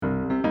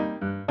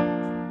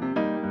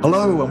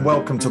Hello and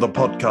welcome to the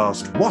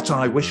podcast, What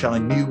I Wish I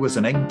Knew as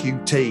an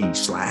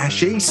NQT/ECT,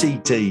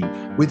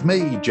 with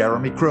me,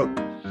 Jeremy Crook.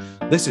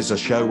 This is a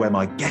show where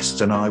my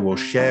guests and I will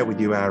share with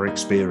you our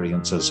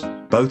experiences,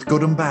 both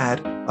good and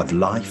bad, of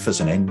life as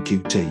an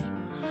NQT.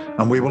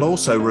 And we will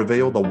also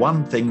reveal the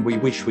one thing we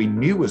wish we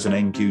knew as an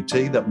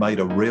NQT that made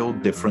a real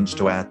difference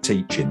to our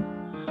teaching.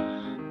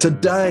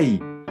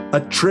 Today, a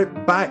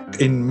trip back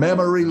in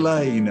memory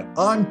lane.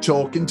 I'm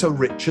talking to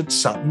Richard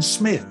Sutton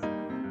Smith.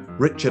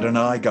 Richard and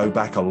I go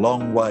back a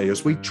long way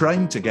as we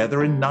trained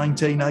together in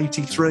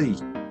 1983.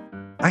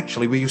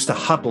 Actually, we used to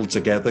huddle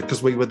together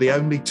because we were the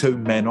only two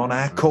men on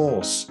our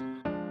course.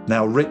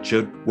 Now,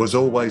 Richard was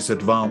always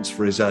advanced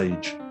for his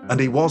age, and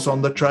he was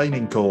on the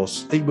training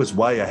course. He was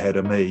way ahead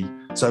of me.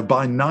 So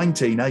by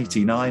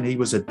 1989, he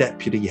was a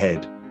deputy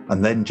head.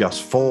 And then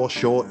just 4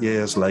 short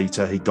years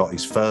later, he got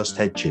his first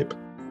headship.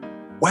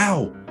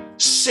 Wow,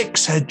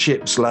 6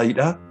 headships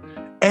later,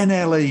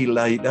 NLE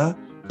later,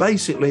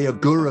 basically a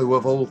guru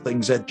of all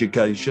things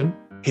education,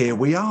 here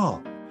we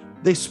are.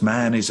 This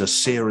man is a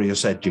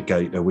serious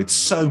educator with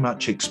so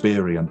much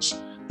experience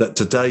that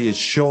today is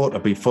sure to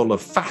be full of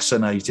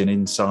fascinating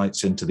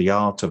insights into the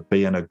art of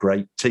being a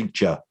great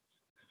teacher.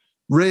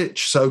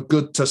 Rich, so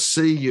good to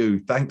see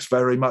you. Thanks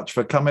very much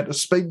for coming to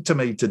speak to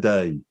me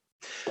today.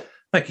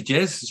 Thank you,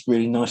 Jez. It's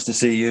really nice to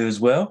see you as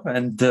well.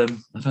 And I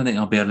don't think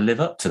I'll be able to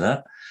live up to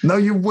that. No,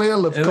 you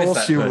will. Of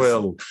course you person?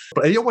 will.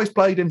 But he always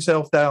played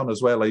himself down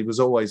as well. He was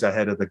always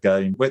ahead of the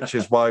game, which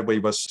is why we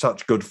were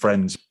such good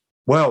friends.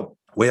 Well,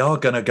 we are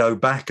going to go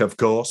back, of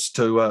course,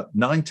 to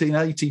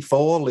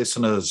 1984,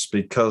 listeners,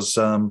 because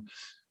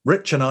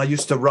Rich and I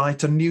used to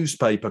write a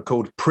newspaper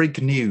called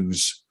Prig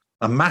News,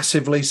 a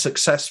massively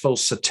successful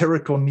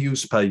satirical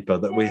newspaper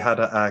that we had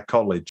at our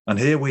college. And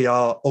here we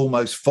are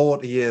almost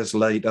 40 years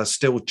later,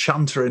 still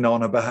chuntering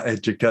on about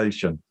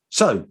education.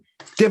 So,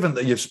 given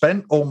that you've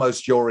spent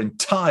almost your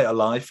entire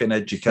life in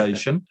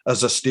education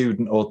as a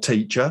student or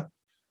teacher,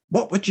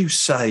 what would you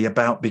say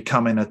about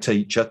becoming a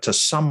teacher to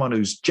someone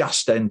who's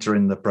just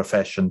entering the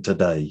profession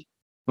today?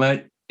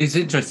 Well, it's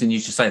interesting you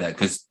should say that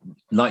because,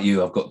 like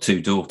you, I've got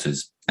 2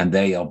 daughters and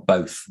they are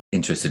both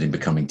interested in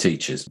becoming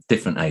teachers,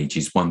 different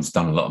ages. One's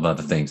done a lot of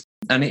other things.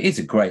 And it is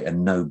a great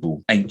and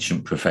noble,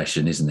 ancient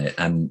profession, isn't it?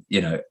 And,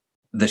 you know,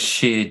 the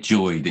sheer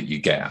joy that you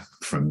get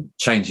from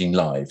changing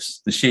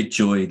lives, the sheer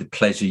joy, the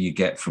pleasure you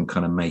get from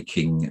kind of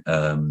making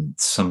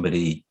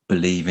somebody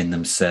believe in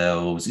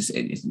themselves.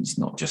 It's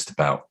not just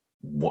about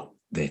what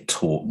they're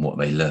taught and what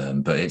they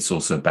learn, but it's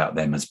also about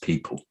them as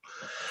people.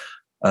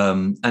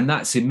 And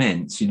that's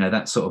immense, you know,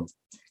 that sort of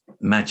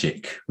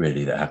magic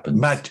really that happens.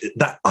 Magic,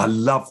 I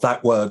love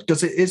that word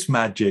because it is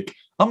magic.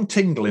 I'm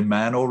tingling,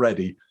 man,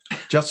 already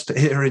just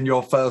hearing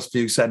your first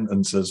few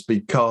sentences,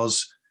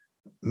 because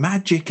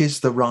magic is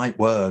the right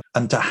word.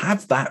 And to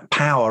have that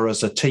power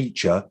as a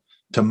teacher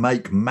to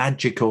make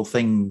magical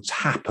things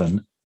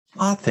happen,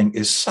 I think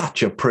is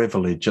such a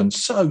privilege and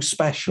so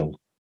special.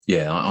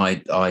 Yeah,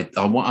 I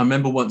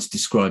remember once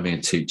describing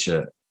a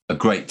teacher, a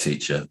great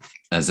teacher,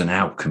 as an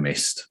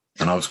alchemist.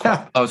 And I was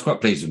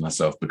quite pleased with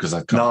myself because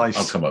I'll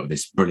come up with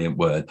this brilliant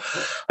word.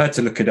 I had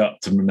to look it up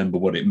to remember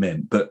what it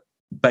meant. But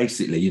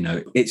basically, you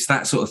know, it's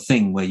that sort of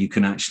thing where you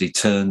can actually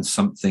turn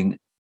something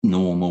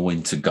normal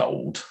into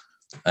gold.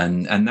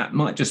 And that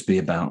might just be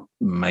about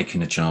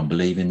making a child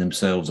believe in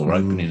themselves or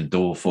opening a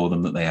door for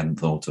them that they hadn't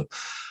thought of.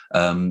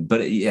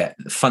 But yeah,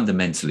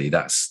 fundamentally,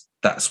 that's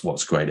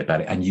what's great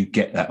about it. And you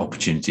get that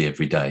opportunity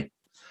every day.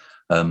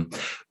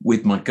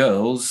 With my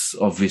girls,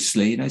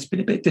 obviously, you know, it's been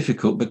a bit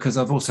difficult because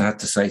I've also had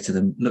to say to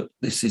them, look,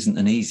 this isn't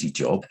an easy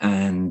job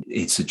and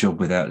it's a job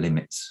without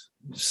limits.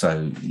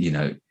 So, you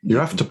know, you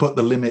have to put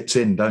the limits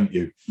in, don't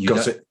you?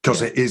 Because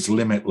it is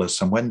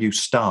limitless. And when you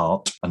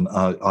start, and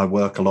I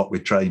work a lot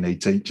with trainee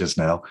teachers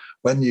now,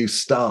 when you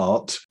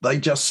start, they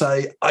just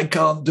say, I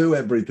can't do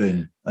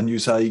everything. And you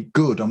say,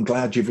 good, I'm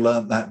glad you've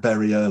learnt that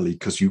very early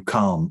because you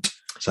can't.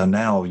 So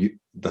now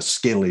the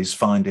skill is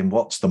finding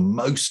what's the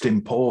most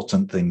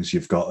important things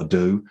you've got to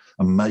do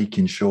and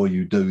making sure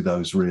you do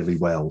those really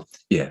well.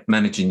 Yeah,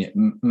 managing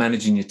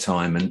your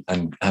time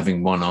and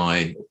having one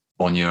eye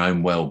on your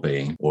own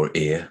well-being, or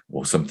ear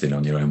or something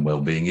on your own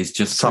well-being, is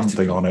just something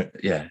critical. On it.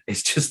 Yeah,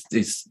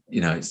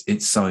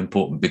 it's so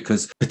important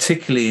because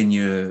particularly in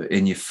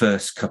your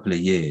first couple of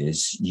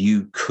years,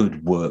 you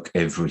could work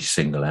every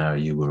single hour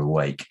you were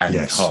awake and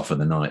half of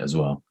the night as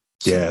well.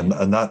 So, yeah,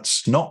 and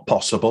that's not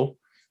possible.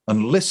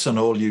 And listen,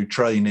 all you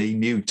trainee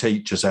new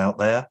teachers out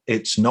there,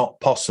 it's not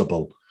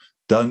possible.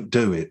 Don't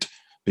do it,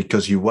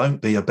 because you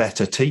won't be a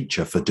better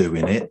teacher for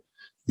doing it.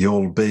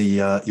 You'll be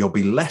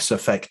less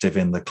effective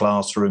in the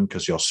classroom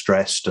because you're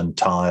stressed and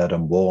tired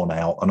and worn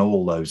out and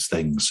all those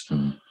things.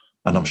 And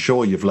I'm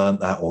sure you've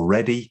learnt that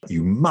already.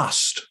 You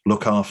must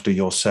look after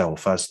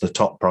yourself as the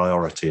top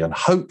priority. And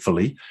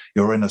hopefully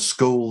you're in a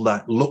school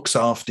that looks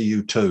after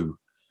you too.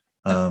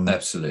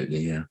 Absolutely,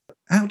 yeah.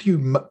 How do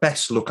you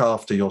best look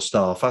after your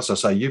staff? As I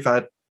say, you've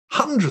had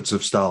hundreds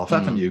of staff,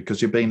 haven't you?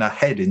 Because you've been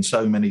ahead in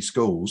so many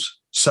schools.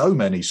 So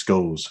many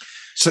schools.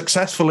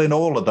 Successful in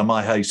all of them,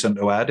 I hasten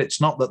to add.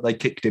 It's not that they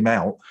kicked him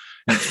out.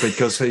 It's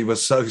because he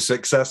was so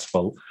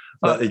successful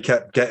that he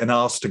kept getting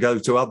asked to go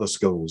to other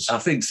schools. I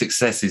think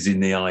success is in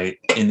the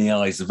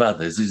eyes of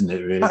others, isn't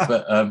it, really?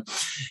 But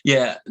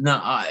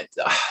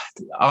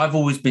I've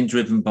always been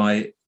driven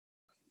by,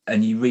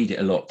 and you read it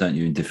a lot, don't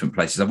you, in different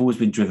places. I've always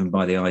been driven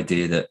by the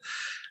idea that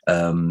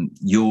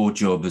your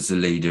job as a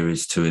leader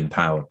is to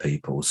empower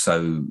people.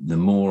 So the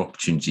more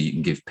opportunity you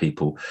can give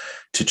people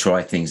to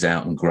try things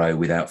out and grow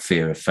without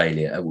fear of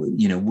failure.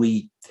 You know,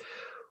 we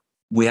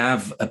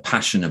have a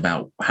passion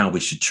about how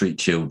we should treat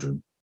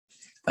children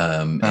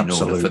in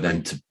order for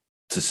them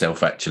to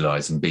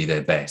self-actualize and be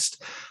their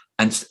best.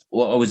 And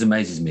what always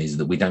amazes me is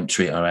that we don't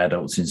treat our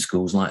adults in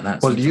schools like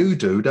that. Well, you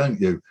do,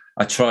 don't you?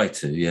 I try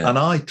to, yeah. And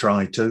I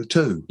try to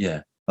too.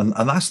 Yeah.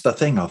 And that's the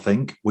thing, I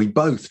think. We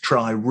both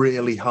try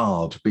really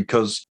hard,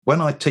 because when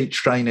I teach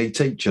trainee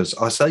teachers,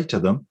 I say to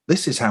them,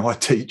 this is how I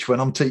teach when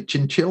I'm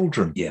teaching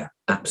children. Yeah,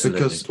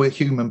 absolutely. Because we're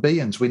human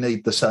beings. We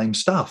need the same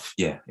stuff.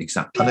 Yeah,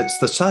 exactly. And it's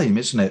the same,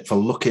 isn't it, for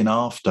looking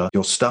after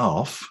your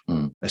staff?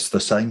 It's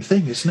the same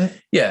thing, isn't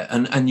it? Yeah,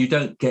 and you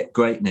don't get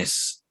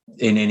greatness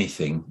in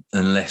anything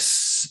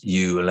unless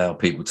you allow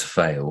people to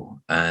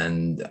fail.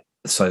 And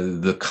so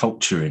the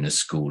culture in a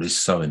school is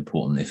so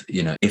important.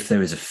 If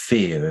there is a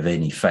fear of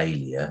any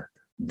failure,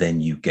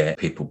 then you get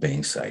people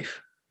being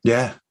safe.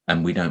 Yeah.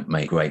 And we don't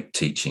make great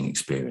teaching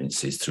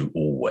experiences through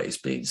always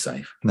being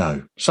safe.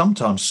 No,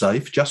 sometimes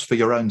safe just for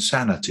your own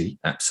sanity.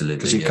 Absolutely.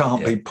 Because you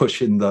can't be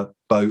pushing the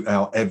boat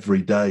out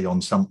every day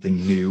on something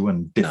new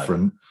and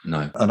different.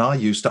 No. And I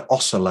used to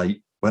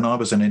oscillate. When I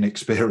was an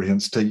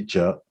inexperienced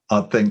teacher,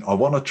 I'd think, I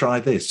want to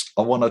try this.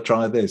 I want to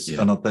try this.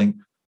 Yeah. And I'd think,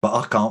 but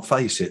I can't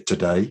face it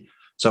today.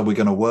 So we're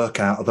going to work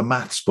out of the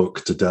maths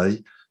book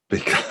today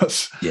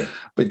because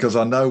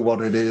I know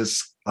what it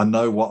is. I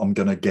know what I'm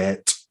going to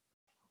get.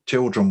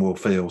 Children will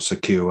feel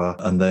secure.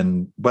 And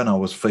then when I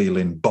was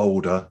feeling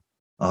bolder,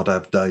 I'd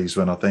have days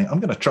when I think, I'm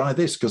going to try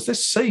this because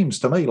this seems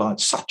to me like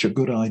such a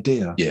good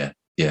idea. Yeah.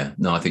 Yeah,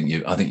 no, I think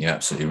you're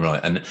absolutely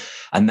right,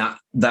 and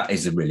that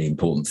is a really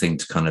important thing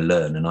to kind of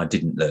learn. And I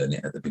didn't learn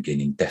it at the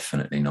beginning,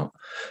 definitely not.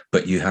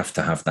 But you have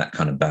to have that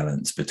kind of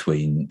balance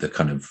between the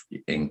kind of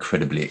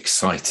incredibly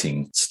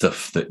exciting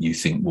stuff that you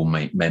think will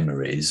make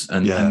memories,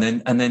 and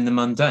then the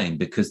mundane,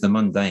 because the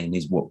mundane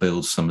is what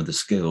builds some of the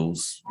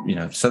skills. You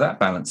know, so that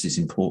balance is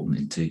important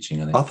in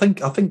teaching. I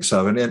think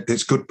so, and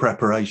it's good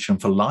preparation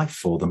for life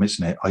for them,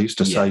 isn't it? I used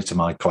to say to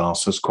my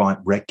classes quite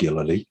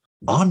regularly,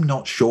 I'm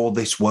not sure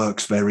this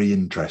work's very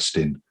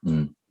interesting,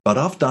 but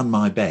I've done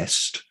my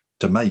best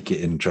to make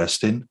it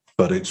interesting,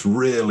 but it's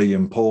really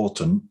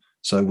important.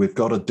 So we've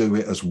got to do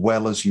it as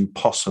well as you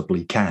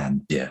possibly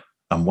can. Yeah.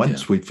 And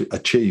once we've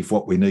achieved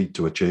what we need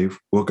to achieve,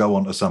 we'll go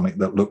on to something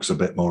that looks a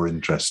bit more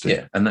interesting.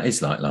 Yeah. And that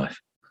is like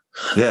life.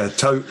 Yeah,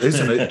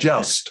 isn't it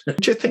just?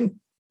 Do you think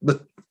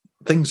that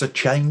things are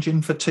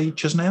changing for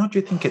teachers now? Do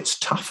you think it's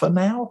tougher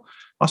now?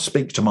 I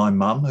speak to my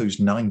mum, who's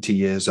 90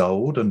 years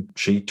old, and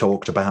she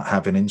talked about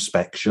having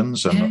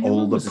inspections and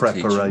all the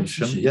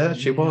preparation.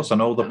 She was,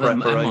 and all the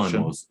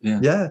preparation.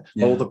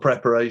 All the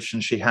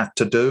preparation she had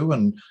to do,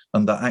 and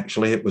that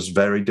actually it was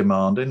very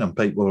demanding, and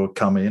people would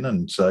come in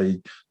and say,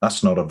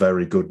 that's not a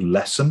very good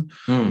lesson,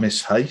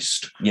 Miss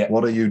Haste. Yeah.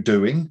 What are you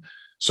doing?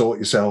 Sort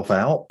yourself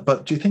out.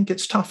 But do you think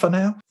it's tougher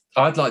now?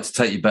 I'd like to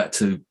take you back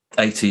to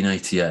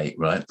 1888,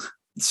 right?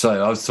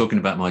 So I was talking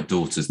about my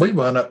daughters. We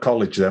weren't at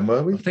college then,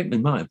 were we? I think we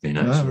might have been,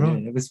 actually. Oh,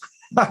 right. It was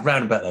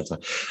around about that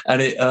time.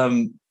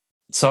 And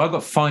so I've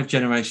got 5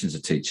 generations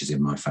of teachers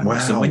in my family. Wow.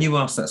 So when you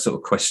ask that sort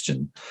of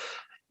question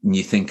and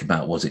you think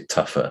about, was it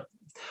tougher?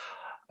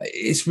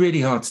 It's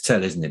really hard to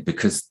tell, isn't it?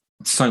 Because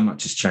so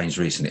much has changed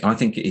recently. I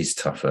think it is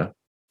tougher.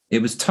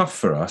 It was tough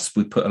for us.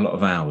 We put a lot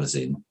of hours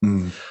in.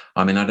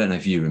 I mean, I don't know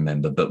if you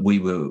remember, but we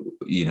were,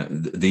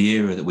 the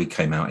era that we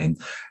came out in,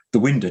 the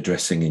window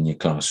dressing in your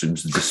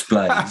classrooms, the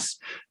displays,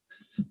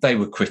 they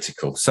were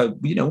critical. So,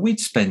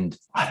 we'd spend,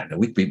 I don't know,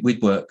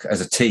 we'd work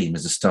as a team,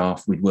 as a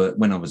staff. We'd work,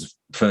 when I was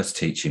first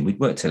teaching, we'd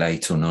work till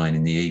 8 or 9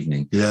 in the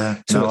evening.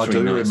 Yeah, I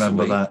do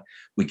remember that.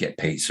 We'd get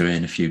pizza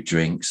in, a few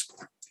drinks,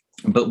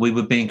 but we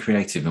were being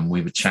creative and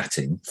we were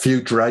chatting. A few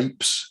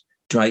drapes,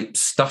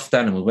 stuffed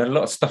animals. We had a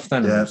lot of stuffed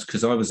animals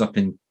because I was up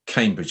in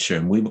Cambridgeshire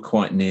and we were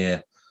quite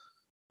near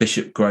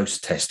Bishop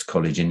Grosseteste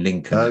College in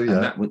Lincoln. Oh,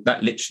 yeah. And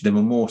that literally, there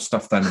were more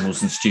stuffed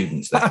animals than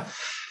students there.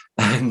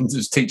 And it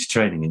was teacher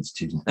training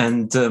institute.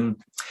 And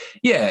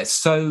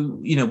so,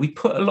 we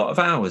put a lot of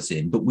hours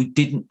in, but we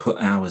didn't put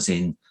hours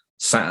in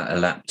sat at a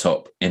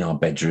laptop in our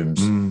bedrooms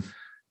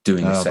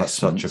doing assessments. That's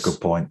such a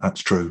good point. That's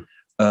true.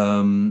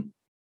 Rightly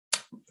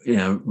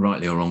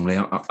or wrongly,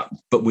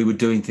 but we were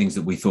doing things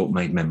that we thought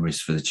made memories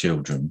for the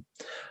children.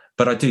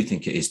 But I do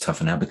think it is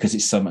tougher now because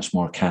it's so much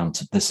more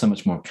there's so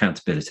much more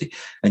accountability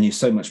and you're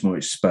so much more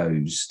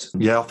exposed.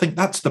 Yeah, I think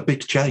that's the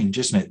big change,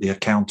 isn't it? The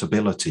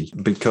accountability,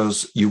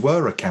 because you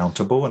were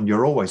accountable and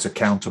you're always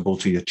accountable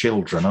to your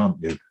children,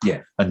 aren't you?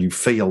 Yeah. And you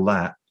feel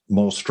that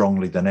more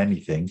strongly than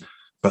anything.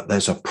 But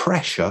there's a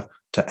pressure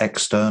to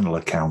external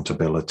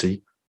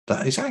accountability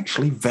that is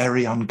actually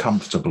very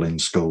uncomfortable in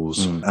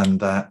schools, and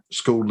that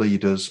school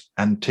leaders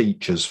and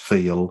teachers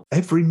feel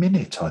every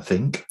minute, I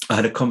think. I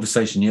had a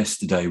conversation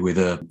yesterday with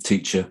a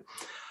teacher,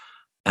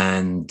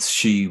 and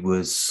she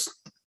was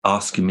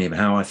asking me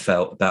how I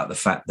felt about the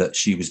fact that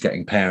she was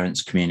getting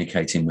parents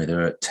communicating with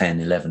her at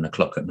 10, 11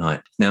 o'clock at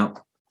night. Now,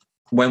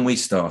 when we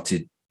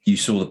started, you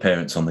saw the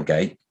parents on the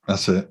gate.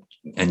 That's it.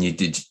 And you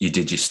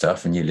did your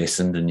stuff, and you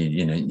listened, and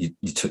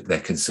you took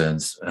their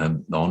concerns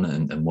on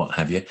and what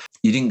have you.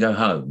 You didn't go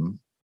home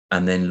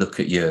and then look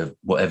at your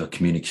whatever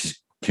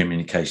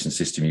communication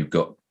system you've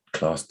got,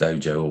 Class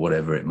Dojo or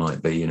whatever it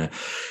might be. You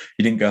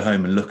didn't go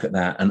home and look at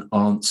that and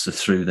answer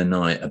through the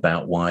night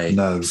about why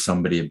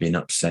somebody had been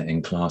upset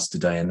in class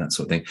today and that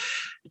sort of thing.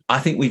 I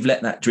think we've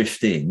let that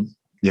drift in.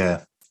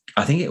 Yeah.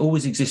 I think it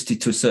always existed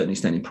to a certain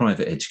extent in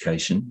private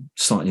education,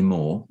 slightly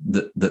more,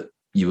 that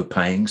you were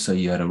paying, so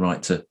you had a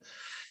right to,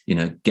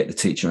 get the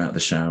teacher out of the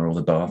shower or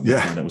the bath.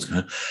 Yeah. That was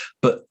going to,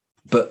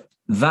 but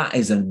that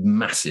is a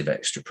massive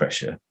extra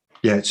pressure.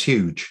 Yeah, it's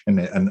huge, isn't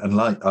it? And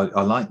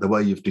I like the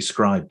way you've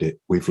described it.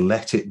 We've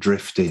let it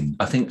drift in.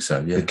 I think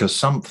so, yeah.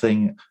 Because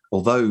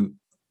although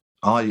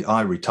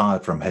I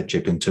retired from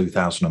headship in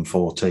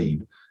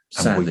 2014,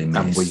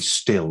 and we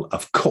still,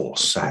 of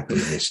course, sadly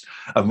missed,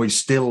 and we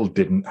still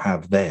didn't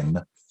have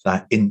then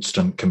that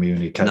instant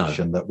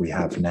communication that we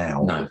have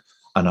now. No.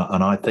 And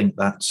I think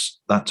that's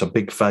a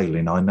big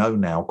failing. I know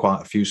now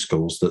quite a few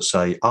schools that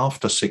say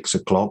after 6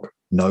 o'clock,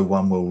 no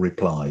one will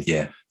reply.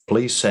 Yeah.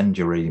 Please send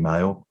your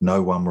email.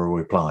 No one will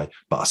reply.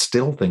 But I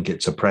still think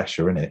it's a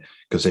pressure, isn't it?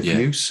 Because if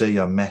you see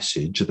a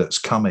message that's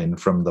come in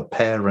from the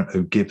parent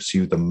who gives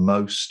you the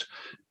most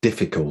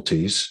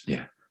difficulties,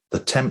 the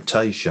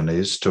temptation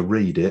is to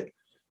read it.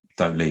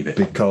 Don't leave it.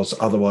 Because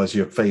otherwise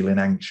you're feeling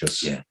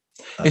anxious. Yeah.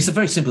 It's a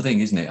very simple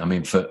thing, isn't it? I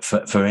mean,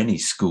 for any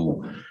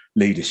school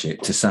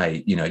leadership to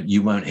say,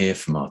 you won't hear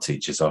from our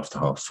teachers after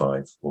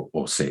 5:30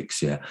 or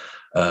 6,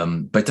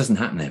 but it doesn't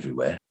happen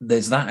everywhere.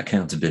 There's that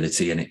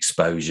accountability and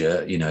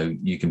exposure.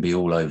 You can be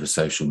all over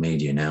social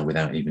media now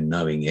without even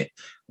knowing it.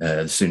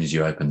 As soon as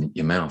you open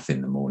your mouth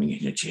in the morning,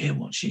 do you hear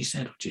what she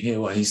said? Or do you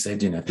hear what he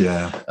said?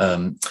 Yeah.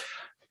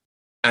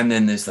 And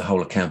then there's the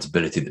whole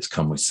accountability that's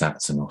come with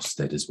SATs and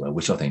Ofsted as well,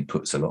 which I think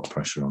puts a lot of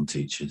pressure on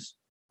teachers.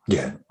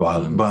 Yeah,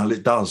 well,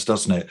 it does,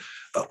 doesn't it?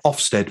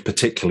 Ofsted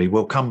particularly,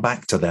 we'll come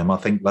back to them, I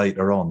think,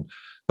 later on.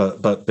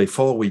 But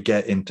before we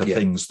get into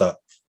things that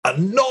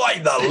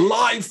annoy the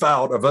life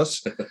out of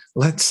us,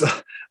 let's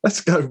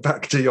go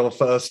back to your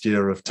first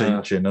year of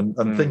teaching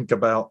and think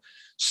about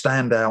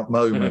standout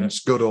moments,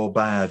 good or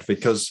bad,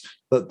 because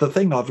the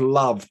thing I've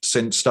loved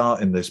since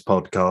starting this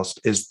podcast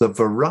is the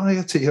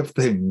variety of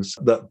things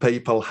that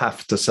people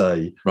have to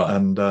say. Right.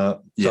 And so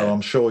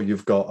I'm sure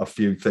you've got a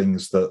few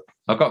things that...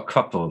 I've got a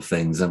couple of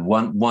things, and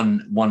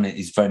one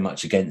is very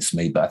much against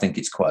me, but I think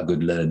it's quite a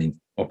good learning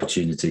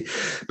opportunity.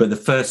 But the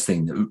first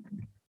thing,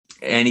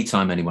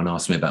 anytime anyone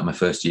asks me about my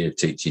first year of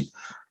teaching,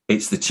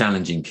 it's the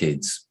challenging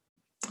kids.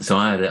 So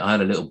I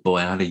had a little boy.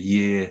 I had a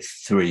year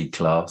 3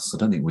 class. I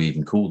don't think we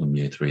even called them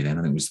year 3 then.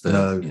 I think it was third.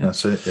 No,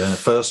 that's it. Yeah,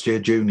 first year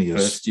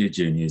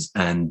juniors.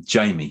 And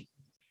Jamie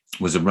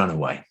was a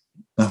runaway.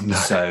 Oh no!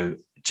 So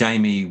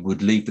Jamie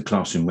would leave the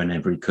classroom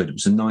whenever he could. It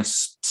was a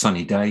nice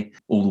sunny day.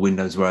 All the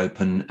windows were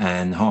open,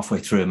 and halfway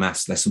through a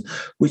maths lesson,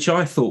 which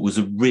I thought was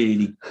a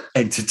really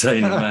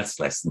entertaining maths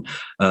lesson.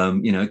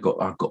 I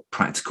got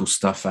practical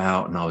stuff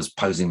out, and I was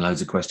posing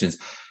loads of questions.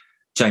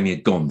 Jamie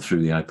had gone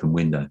through the open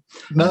window.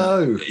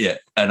 No.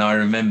 And I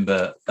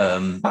remember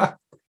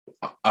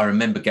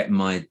getting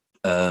my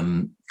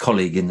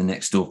colleague in the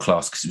next door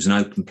class, because it was an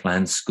open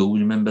plan school.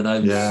 You remember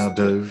those? Yeah, I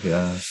do,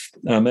 yeah.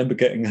 I remember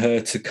getting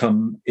her to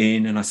come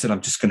in, and I said, I'm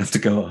just going to have to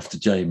go after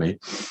Jamie.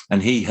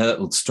 And he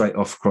hurtled straight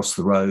off across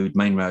the road,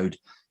 main road,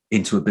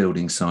 into a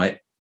building site.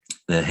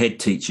 The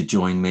head teacher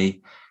joined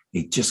me.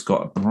 He'd just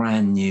got a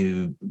brand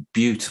new,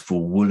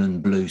 beautiful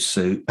woolen blue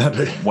suit,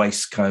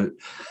 waistcoat,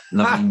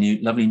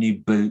 lovely new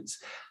boots.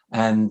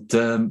 And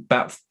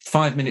about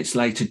 5 minutes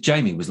later,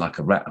 Jamie was like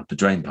a rat up a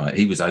drain pipe.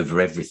 He was over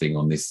everything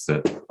on this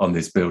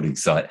building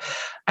site.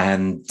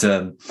 And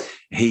the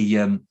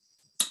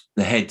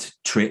head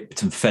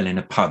tripped and fell in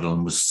a puddle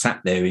and was sat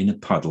there in a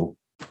puddle.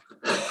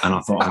 And I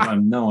thought, I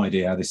have no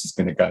idea how this is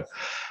going to go.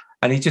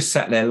 And he just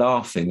sat there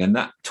laughing, and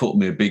that taught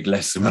me a big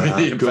lesson.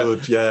 Really.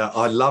 Good, yeah.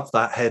 I love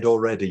that head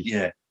already.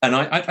 Yeah. And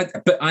I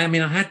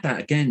had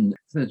that again.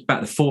 It was about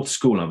the 4th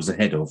school I was the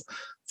head of.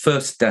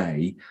 First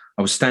day,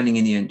 I was standing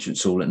in the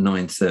entrance hall at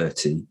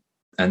 9:30,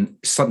 and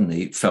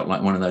suddenly it felt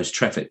like one of those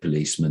traffic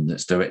policemen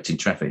that's directing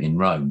traffic in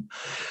Rome.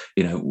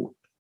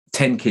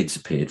 10 kids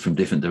appeared from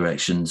different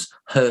directions,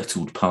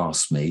 hurtled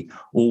past me,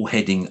 all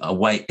heading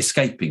away,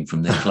 escaping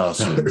from their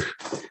classrooms.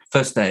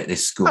 First day at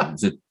this school, it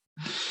was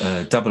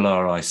a double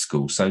RI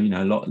school, so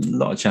a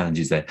lot of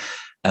challenges there.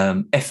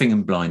 Effing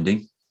and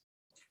blinding,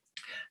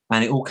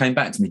 and it all came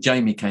back to me.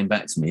 Jamie came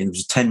back to me, and there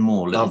was 10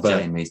 more little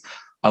Jamies.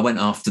 I went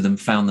after them,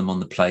 found them on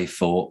the play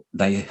fort.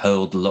 They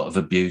hurled a lot of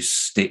abuse,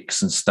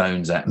 sticks and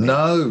stones at me.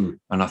 No.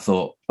 And I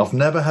thought... I've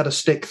never had a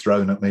stick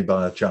thrown at me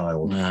by a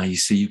child. No, you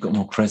see, you've got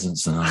more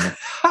presence than I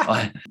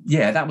have.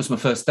 That was my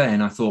first day.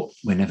 And I thought,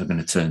 we're never going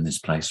to turn this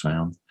place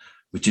round.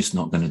 We're just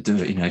not going to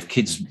do it. You know, if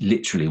kids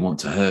literally want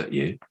to hurt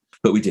you.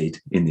 But we did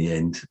in the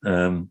end.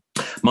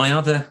 My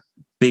other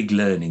big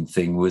learning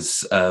thing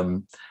was...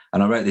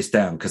 and I wrote this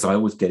down because I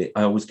always get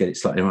it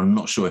slightly. I'm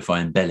not sure if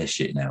I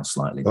embellish it now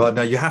slightly. Well,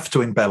 no, you have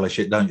to embellish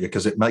it, don't you?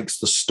 Because it makes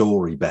the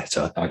story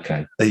better.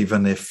 Okay.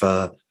 Even if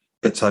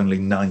it's only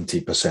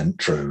 90%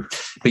 true.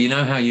 But you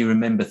know how you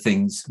remember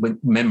things when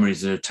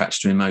memories are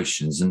attached to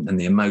emotions, and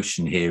the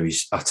emotion here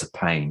is utter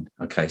pain.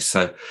 Okay,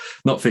 so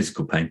not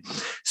physical pain.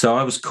 So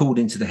I was called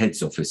into the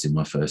head's office in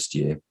my first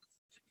year,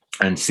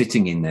 and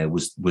sitting in there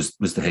was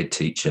the head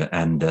teacher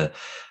and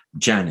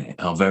Janet,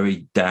 our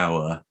very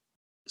dour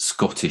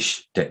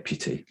Scottish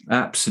deputy,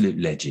 absolute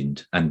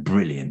legend and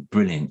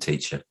brilliant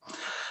teacher.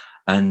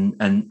 And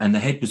the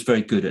head was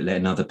very good at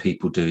letting other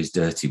people do his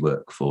dirty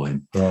work for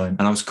him. Right.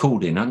 And I was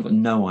called in. I've got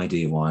no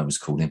idea why I was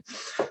called in.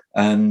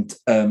 And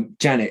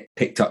Janet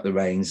picked up the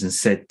reins and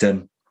said,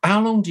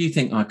 how long do you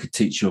think I could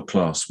teach your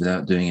class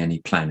without doing any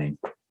planning?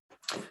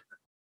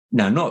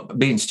 Now, not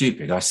being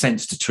stupid, I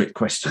sensed a trick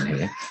question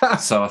here.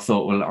 So I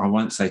thought, well, I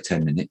won't say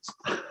 10 minutes.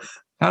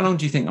 How long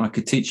do you think I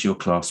could teach your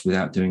class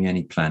without doing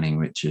any planning,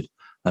 Richard?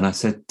 And I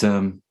said,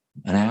 an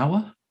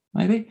hour,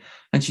 maybe?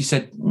 And she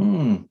said,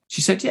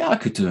 yeah, I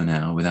could do an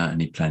hour without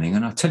any planning.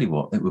 And I tell you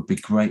what, it would be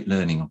great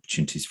learning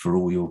opportunities for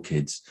all your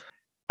kids.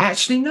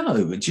 Actually,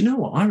 no. But do you know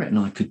what? I reckon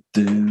I could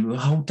do a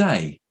whole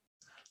day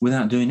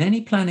without doing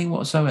any planning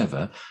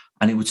whatsoever,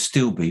 and it would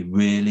still be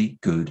really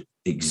good,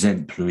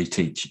 exemplary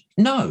teaching.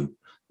 No.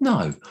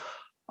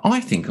 I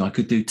think I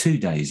could do 2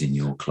 days in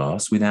your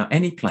class without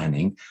any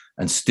planning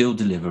and still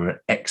deliver an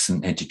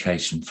excellent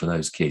education for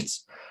those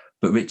kids.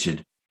 But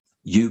Richard,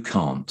 you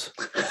can't.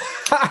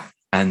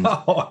 And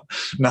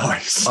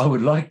nice. I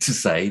would like to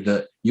say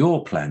that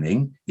your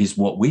planning is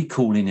what we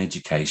call in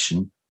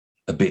education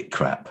a bit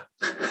crap.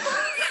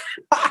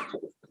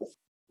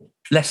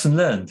 Lesson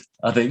learned,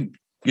 I think.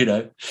 You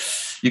know,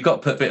 you've got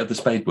to put a bit of the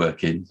spade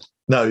work in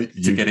to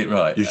get it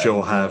right. You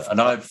sure have. And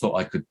I thought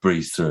I could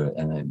breeze through it.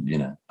 And then, you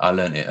know, I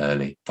learned it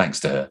early, thanks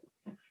to her.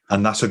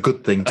 And that's a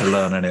good thing to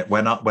learn, isn't it?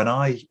 When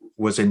I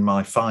was in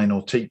my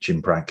final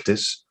teaching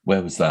practice.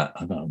 Where was that?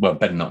 Well,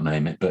 better not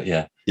name it, but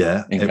yeah.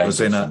 Yeah, it was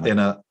in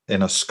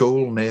a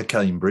school near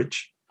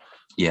Cambridge.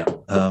 Yeah.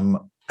 And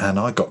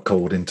I got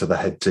called into the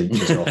head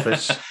teacher's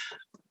office,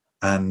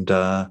 and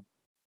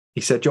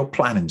he said, "Your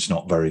planning's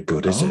not very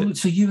good, is it?"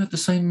 So you had the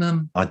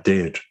same... I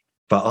did.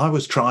 But I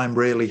was trying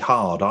really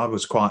hard. I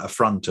was quite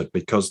affronted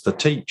because the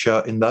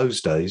teacher in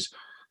those days,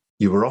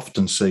 you were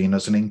often seen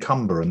as an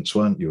encumbrance,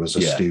 weren't you, as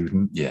a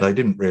student? Yeah. They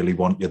didn't really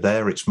want you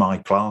there. It's my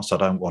class. I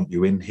don't want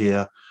you in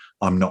here.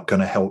 I'm not going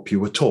to help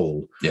you at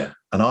all. Yeah.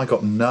 And I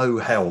got no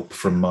help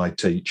from my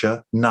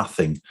teacher,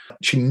 nothing.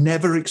 She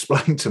never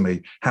explained to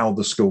me how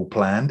the school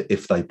planned,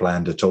 if they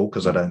planned at all,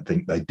 because I don't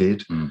think they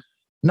did.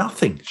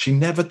 Nothing. She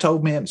never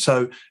told me.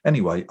 So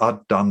anyway,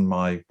 I'd done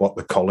what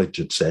the college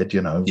had said,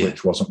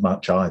 which wasn't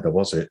much either,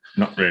 was it?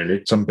 Not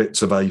really. Some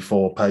bits of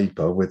A4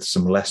 paper with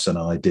some lesson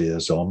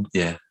ideas on.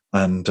 Yeah.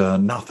 And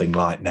nothing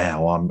like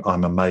now.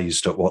 I'm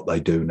amazed at what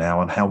they do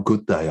now and how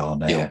good they are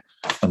now. Yeah.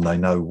 And they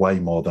know way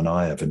more than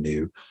I ever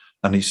knew.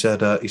 And he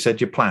said,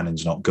 your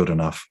planning's not good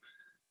enough.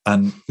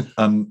 And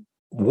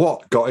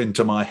what got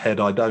into my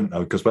head, I don't know,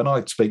 because when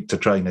I speak to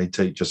trainee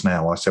teachers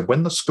now, I said,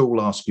 when the school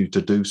asks you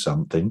to do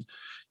something,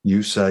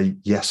 you say,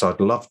 yes, I'd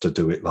love to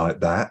do it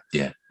like that.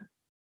 Yeah.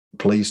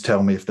 Please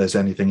tell me if there's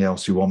anything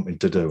else you want me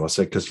to do. I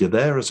said, because you're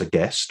there as a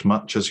guest,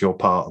 much as you're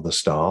part of the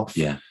staff.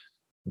 Yeah.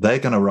 They're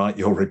going to write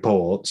your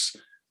reports.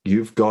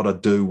 You've got to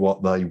do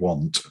what they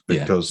want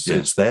because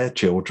it's their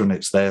children,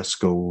 it's their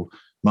school.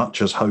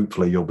 Much as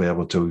hopefully you'll be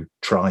able to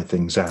try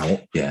things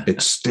out,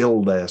 it's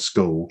still their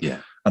school. Yeah.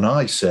 And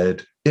I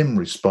said, in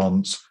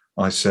response,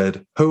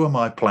 who am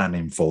I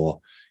planning for?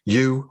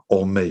 You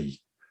or me?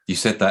 You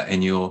said that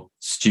in your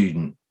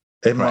student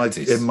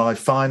practice. In my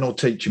final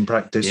teaching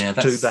practice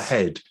to the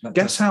head.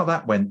 Guess how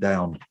that went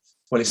down?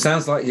 Well, it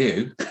sounds like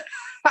you.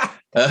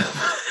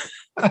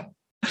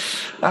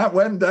 That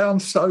went down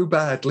so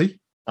badly,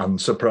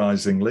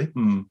 unsurprisingly.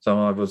 So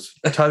I was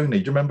Tony.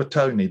 Do you remember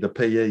Tony, the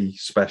PE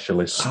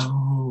specialist?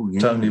 Oh,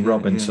 yeah. Tony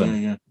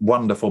Robinson. Yeah.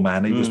 Wonderful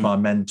man. He was my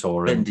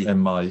mentor in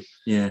my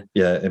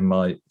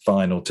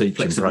final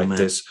teaching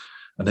practice.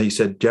 Man. And he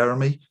said,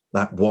 Jeremy,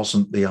 that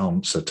wasn't the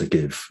answer to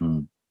give.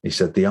 He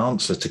said, the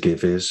answer to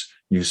give is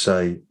you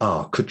say,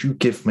 could you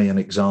give me an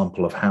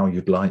example of how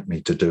you'd like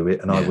me to do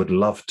it? And I would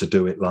love to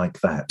do it like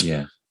that.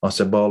 Yeah. I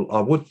said, well,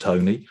 I would,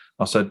 Tony.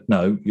 I said,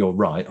 no, you're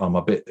right. I'm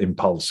a bit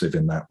impulsive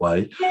in that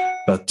way.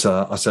 But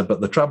I said,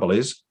 but the trouble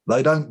is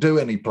they don't do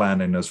any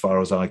planning as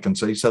far as I can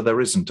see. So there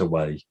isn't a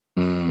way.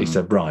 He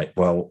said, right,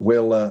 well,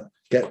 we'll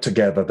get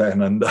together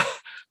then and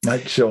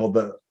make sure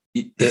that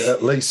it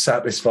at least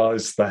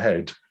satisfies the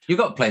head. You've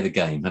got to play the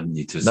game, haven't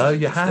you? No,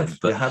 you have.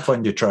 You have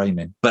when you're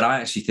training. But I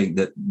actually think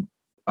that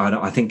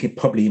I think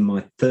probably in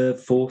my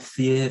fourth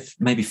year,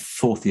 maybe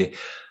fourth year,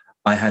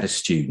 I had a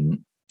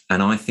student,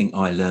 and I think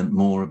I learned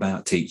more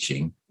about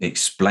teaching,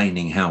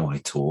 explaining how I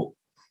taught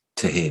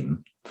to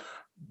him,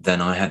 than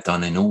I had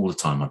done in all the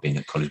time I've been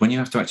at college. When you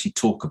have to actually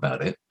talk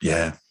about it,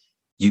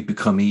 you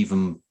become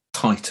even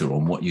tighter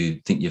on what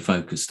you think you're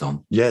focused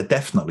on. Yeah,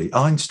 definitely.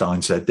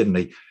 Einstein said, didn't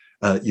he?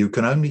 You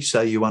can only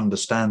say you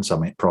understand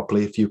something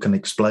properly if you can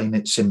explain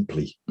it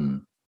simply.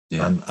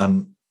 Yeah.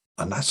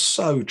 And that's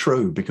so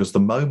true, because the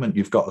moment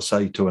you've got to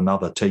say to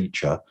another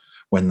teacher,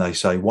 when they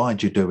say,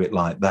 why'd you do it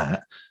like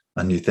that?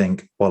 And you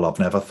think, well, I've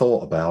never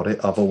thought about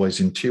it. I've always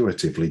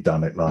intuitively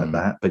done it like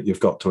that. But you've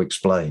got to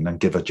explain and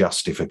give a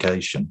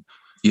justification.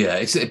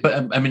 Yeah.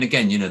 But I mean,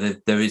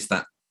 again, there is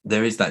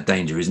that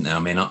danger, isn't there? I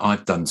mean,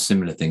 I've done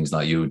similar things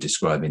like you were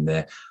describing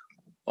there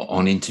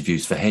on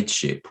interviews for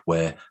headship,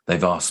 where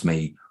they've asked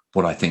me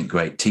what I think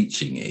great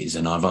teaching is,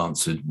 and I've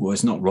answered, well,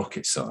 it's not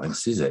rocket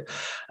science, is it?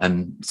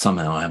 And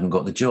somehow I haven't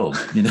got the job,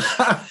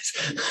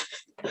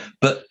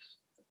 But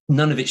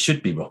none of it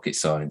should be rocket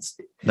science.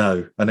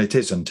 No, and it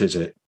isn't, is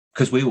it?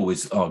 Because we've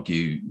always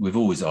argued,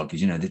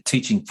 that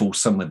teaching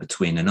falls somewhere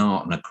between an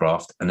art and a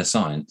craft and a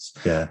science.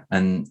 Yeah.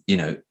 And,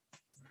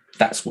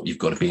 that's what you've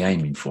got to be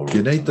aiming for.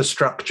 You need the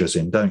structures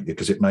in, don't you?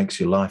 Because it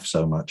makes your life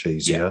so much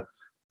easier. Yeah.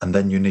 And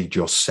then you need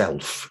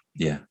yourself.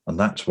 Yeah. And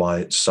that's why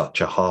it's such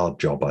a hard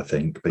job, I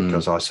think,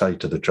 because I say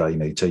to the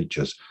trainee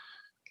teachers,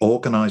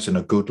 organising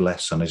a good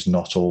lesson is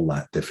not all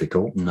that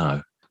difficult.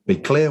 No. Be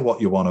clear what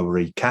you want to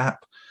recap,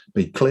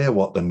 be clear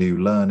what the new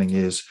learning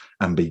is,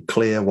 and be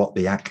clear what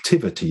the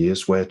activity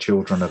is where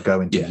children are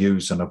going to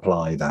use and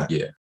apply that.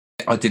 Yeah.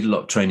 I did a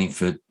lot of training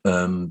for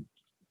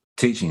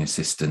teaching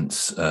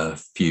assistants a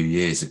few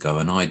years ago,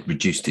 and I'd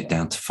reduced it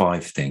down to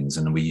 5 things,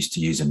 and we used to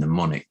use a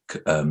mnemonic,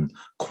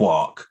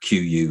 QUARK,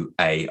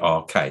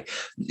 QUARK,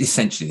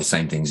 essentially the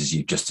same things as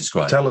you just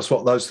described. Tell us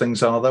what those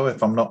things are, though,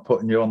 if I'm not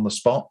putting you on the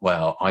spot.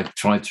 Well, I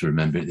tried to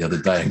remember it the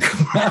other day.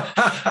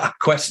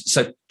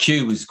 So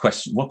Q was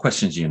question. What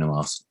questions are you going to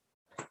ask?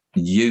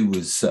 U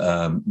was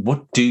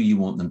what do you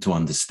want them to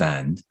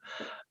understand?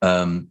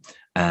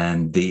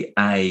 And the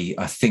A,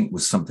 I think,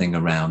 was something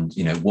around,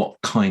 what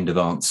kind of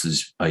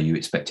answers are you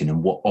expecting,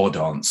 and what odd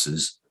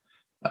answers,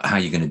 how are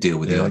you going to deal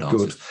with the odd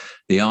answers?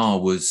 The R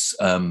was,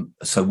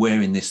 so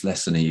where in this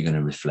lesson are you going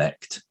to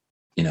reflect,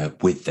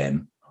 with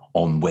them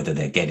on whether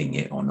they're getting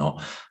it or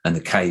not? And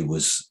the K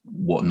was,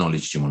 what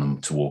knowledge do you want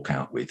them to walk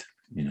out with?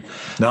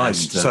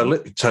 Nice.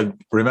 And, so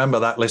remember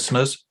that,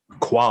 listeners,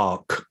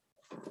 QUARK.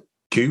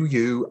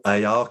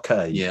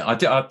 QUARK. Yeah, I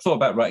thought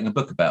about writing a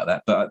book about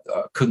that, but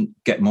I couldn't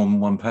get more than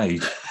 1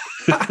 page.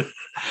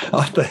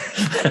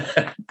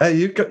 Hey,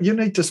 you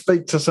need to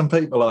speak to some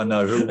people I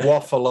know who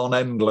waffle on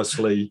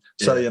endlessly,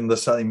 saying the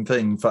same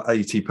thing for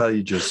 80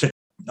 pages.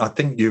 I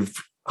think you've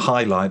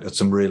highlighted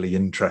some really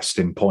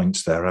interesting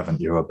points there, haven't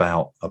you,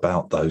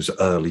 about those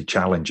early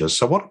challenges.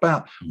 So what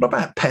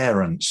about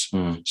parents?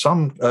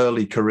 Some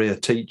early career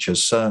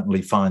teachers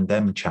certainly find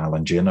them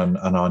challenging, and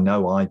I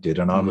know I did,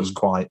 and I was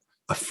quite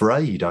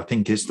afraid, I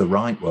think is the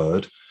right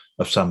word,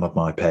 of some of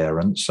my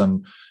parents.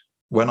 And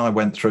when I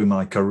went through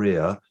my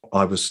career,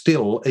 I was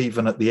still,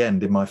 even at the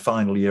end, in my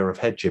final year of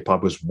headship, I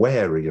was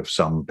wary of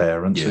some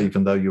parents,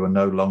 even though you were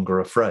no longer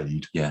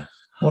afraid. Yeah.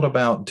 What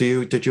about,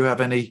 did you have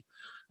any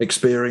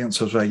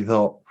experiences where you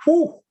thought,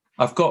 whew?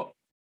 I've got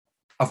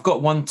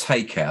one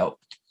takeout,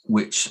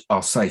 which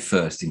I'll say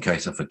first in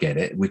case I forget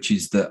it, which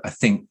is that I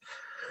think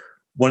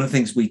one of the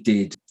things we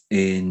did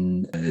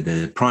in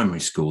the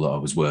primary school that I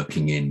was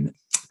working in,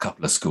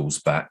 couple of schools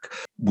back,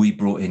 we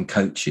brought in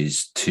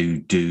coaches to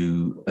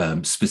do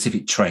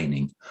specific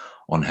training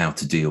on how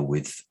to deal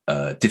with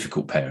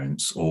difficult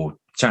parents or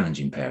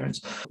challenging parents.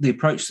 The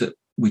approach that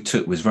we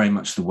took was very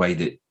much the way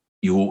that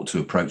you ought to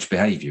approach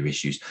behaviour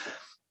issues.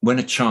 When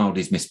a child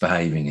is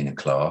misbehaving in a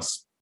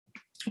class,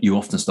 you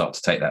often start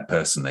to take that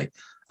personally,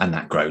 and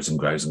that grows and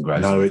grows and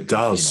grows. No, it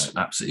does.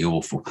 Absolutely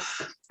awful.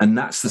 And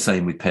that's the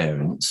same with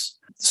parents.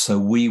 So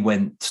we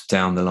went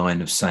down the line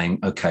of saying,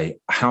 okay,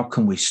 how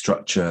can we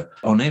structure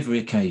on every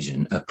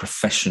occasion a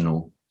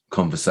professional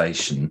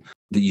conversation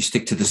that you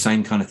stick to the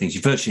same kind of things?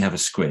 You virtually have a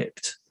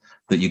script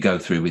that you go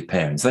through with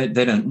parents.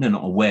 They're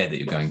not aware that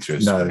you're going through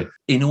a script.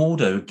 In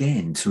order,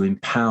 again, to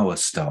empower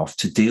staff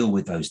to deal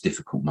with those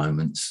difficult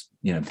moments.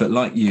 But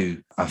like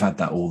you, I've had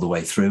that all the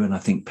way through, and I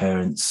think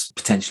parents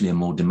potentially are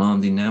more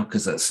demanding now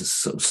because that's a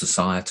sort of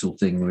societal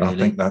thing, really. I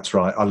think that's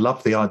right. I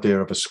love the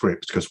idea of a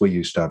script, because we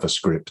used to have a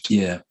script.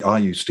 Yeah. I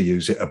used to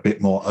use it a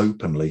bit more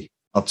openly.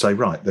 I'd say,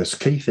 right, there's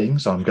key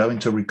things. I'm going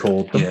to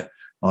record them. Yeah.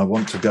 I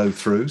want to go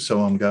through,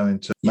 so I'm going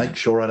to make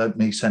sure I don't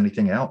miss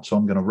anything out. So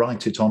I'm going to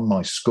write it on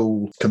my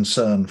school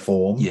concern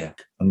form. Yeah.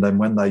 And then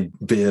when they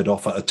veered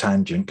off at a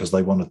tangent because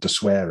they wanted to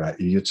swear at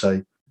you, you'd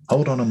say,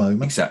 hold on a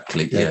moment.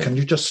 Exactly. Yeah. Can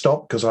you just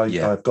stop? Because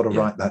I've got to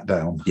write that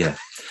down. Yeah.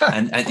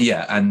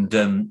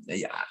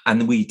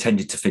 and we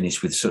tended to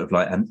finish with sort of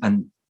like,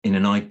 and in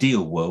an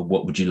ideal world,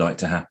 what would you like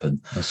to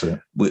happen? That's it.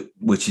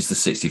 Which is the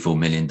 $64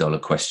 million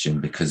question,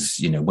 because,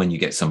 when you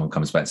get someone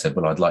comes back and said,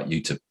 well, I'd like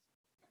you to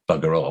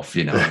bugger off.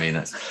 I mean,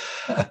 that's,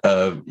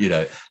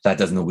 that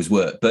doesn't always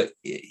work. But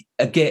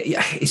again,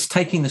 it's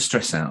taking the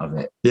stress out of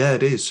it. Yeah,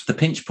 it is. The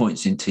pinch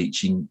points in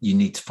teaching, you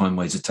need to find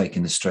ways of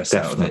taking the stress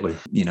out of it,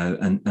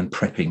 and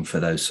prepping for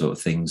those sort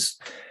of things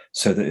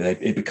so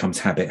that it becomes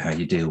habit how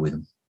you deal with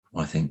them,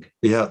 I think.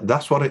 Yeah,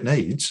 that's what it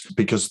needs,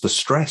 because the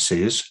stress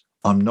is,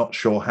 I'm not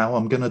sure how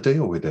I'm going to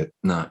deal with it.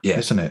 No, yeah.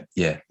 Isn't it?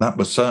 Yeah. That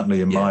was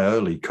certainly in my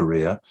early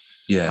career.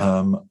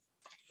 Yeah.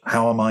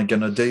 How am I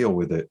going to deal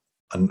with it?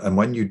 And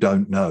when you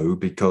don't know,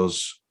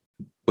 because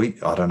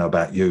I don't know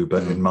about you,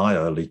 but in my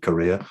early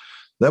career,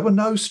 there were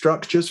no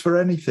structures for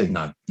anything.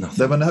 No, nothing.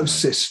 There were no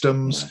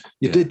systems. No.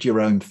 You did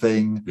your own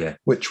thing,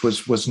 which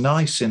was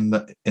nice in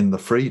the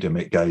freedom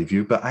it gave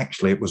you. But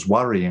actually, it was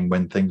worrying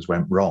when things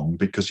went wrong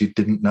because you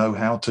didn't know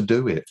how to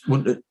do it.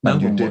 Well, no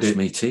one watched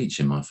me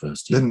teach in my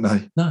first year, didn't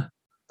they? No.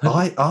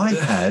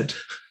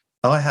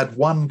 I had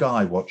one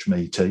guy watch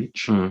me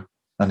teach,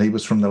 and he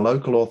was from the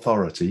local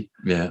authority.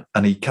 Yeah,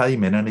 and he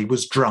came in and he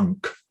was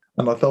drunk.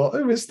 And I thought,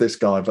 who is this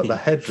guy? But the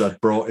head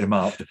had brought him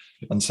up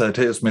and said,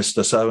 here's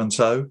Mr.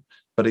 So-and-so.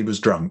 But he was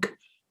drunk.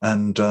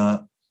 And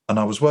I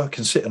was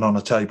sitting on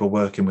a table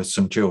working with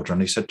some children.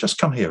 He said, just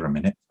come here a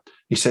minute.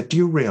 He said, do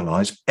you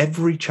realise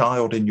every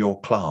child in your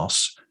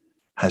class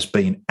has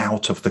been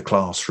out of the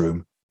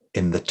classroom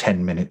in the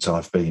 10 minutes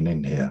I've been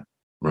in here?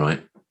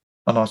 Right.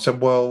 And I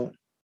said, well,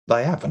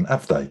 they haven't,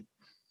 have they?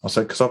 I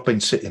said, because I've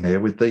been sitting here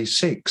with these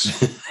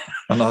 6.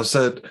 And I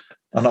said...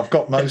 And I've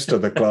got most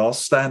of the class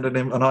standing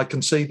in, and I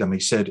can see them. He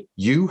said,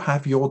 you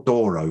have your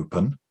door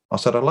open. I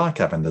said, I like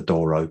having the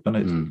door open.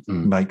 It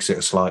makes it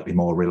a slightly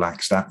more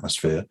relaxed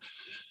atmosphere.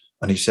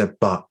 And he said,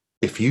 but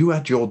if you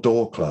had your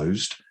door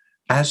closed,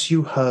 as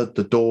you heard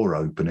the door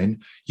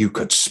opening, you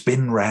could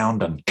spin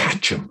round and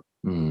catch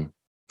them.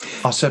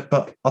 I said,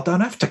 but I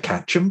don't have to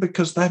catch them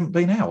because they haven't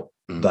been out.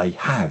 They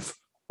have,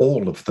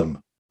 all of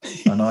them.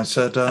 And I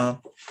said,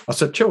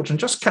 children,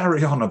 just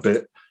carry on a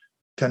bit.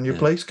 Can you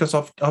please? Because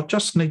I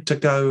just need to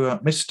go,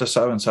 Mr.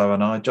 So-and-so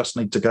and I just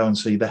need to go and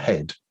see the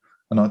head.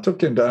 And I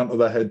took him down to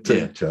the head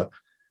teacher.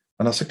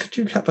 And I said, could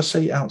you have a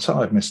seat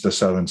outside, Mr.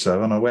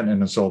 So-and-so? And I went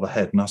in and saw the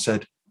head and I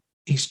said,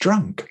 he's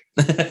drunk.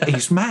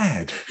 He's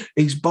mad.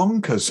 He's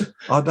bonkers.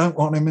 I don't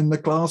want him in the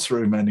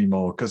classroom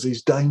anymore because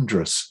he's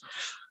dangerous.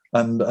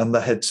 And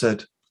the head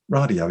said,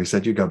 rightio, he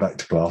said, you go back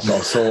to class, I'll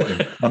sort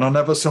him. And I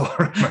never saw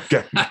him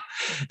again.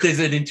 There's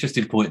an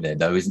interesting point there,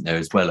 though, isn't there,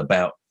 as well,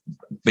 about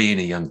being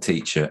a young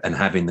teacher and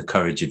having the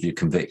courage of your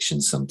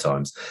convictions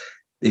sometimes.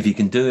 If you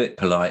can do it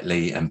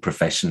politely and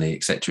professionally,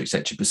 et cetera,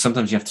 but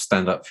sometimes you have to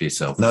stand up for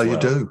yourself. No, you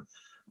do.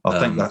 I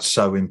think that's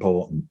so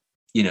important.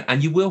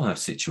 And you will have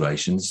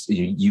situations,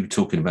 you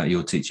talking about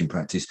your teaching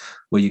practice,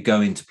 where you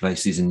go into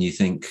places and you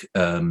think,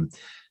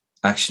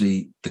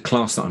 actually, the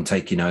class that I'm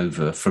taking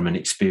over from an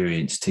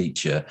experienced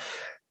teacher,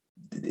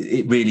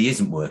 it really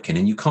isn't working.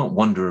 And you can't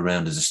wander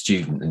around as a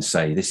student and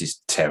say, this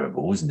is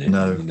terrible, isn't it?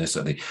 No.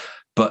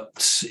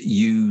 But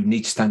you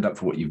need to stand up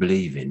for what you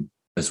believe in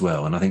as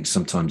well. And I think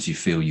sometimes you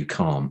feel you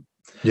can't.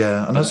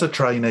 Yeah. And as a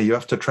trainee, you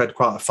have to tread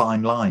quite a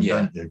fine line,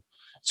 don't you?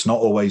 It's not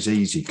always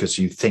easy because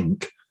you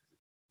think,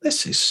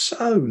 this is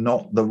so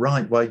not the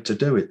right way to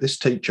do it. This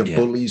teacher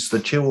bullies the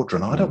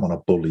children. I don't want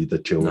to bully the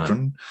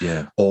children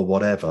or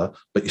whatever.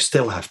 But you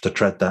still have to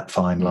tread that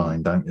fine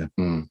line, don't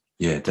you?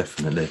 Yeah,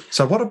 definitely.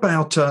 So what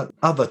about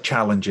other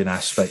challenging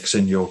aspects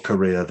in your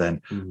career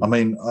then? I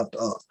mean,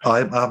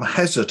 I'm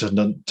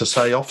hesitant to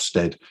say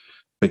Ofsted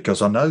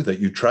because I know that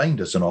you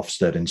trained as an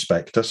Ofsted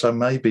inspector, so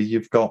maybe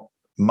you've got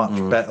much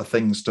better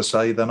things to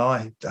say than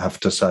I have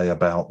to say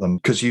about them.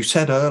 Because you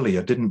said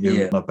earlier, didn't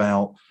you,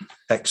 about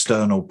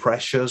external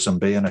pressures and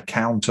being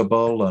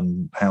accountable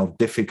and how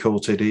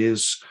difficult it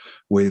is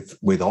with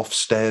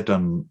Ofsted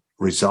and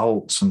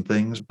results and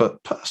things.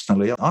 But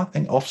personally, I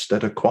think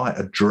Ofsted are quite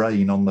a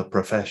drain on the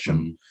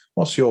profession.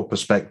 What's your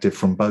perspective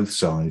from both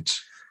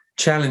sides?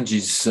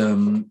 Challenges,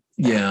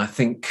 I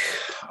think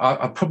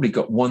I've probably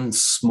got one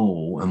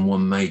small and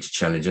one major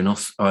challenge, and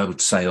I would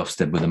say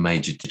Ofsted with a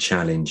major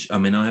challenge. I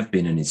mean, I have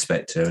been an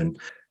inspector, and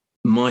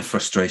my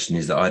frustration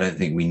is that I don't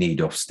think we need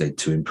Ofsted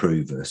to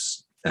improve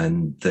us,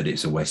 and that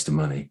it's a waste of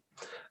money,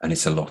 and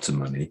it's a lot of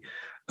money.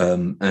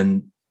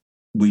 And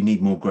we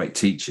need more great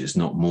teachers,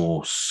 not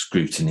more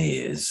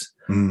scrutineers.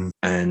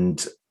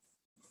 And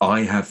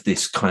I have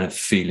this kind of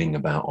feeling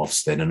about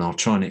Ofsted, and I'll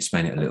try and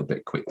explain it a little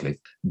bit quickly,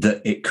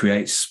 that it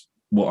creates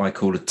what I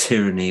call a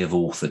tyranny of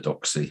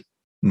orthodoxy.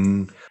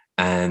 And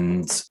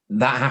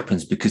that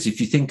happens because if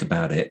you think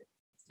about it,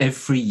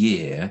 every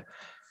year,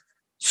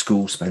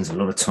 school spends a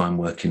lot of time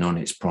working on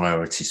its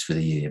priorities for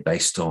the year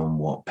based on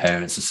what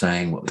parents are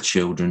saying, what the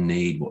children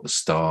need, what the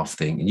staff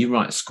think. And you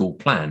write a school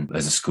plan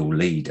as a school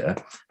leader,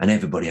 and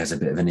everybody has a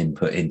bit of an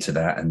input into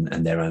that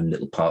and their own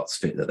little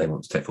parts of it that they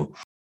want to take forward.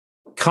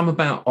 Come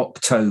about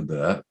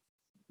October,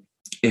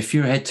 if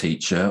you're a head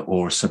teacher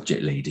or a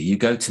subject leader, you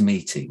go to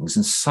meetings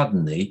and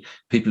suddenly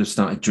people have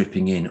started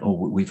dripping in,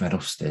 oh, we've had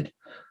Ofsted.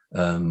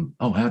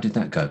 How did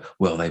that go?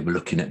 Well, they were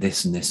looking at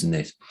this and this and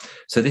this.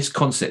 So this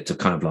concept of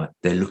kind of like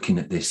they're looking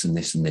at this and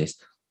this and this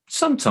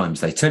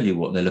Sometimes they tell you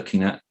what they're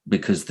looking at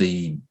because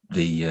the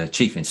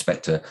chief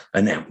inspector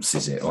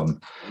announces it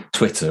on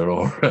Twitter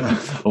or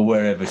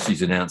wherever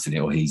she's announcing it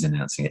or he's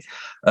announcing it.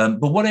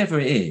 But whatever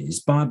it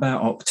is, by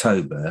about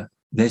October,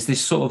 there's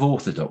this sort of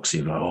orthodoxy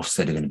of like,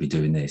 Ofsted are going to be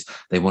doing this.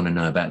 They want to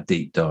know about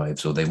deep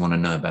dives, or they want to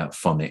know about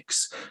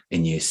phonics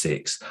in year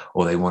 6,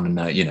 or they want to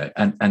know,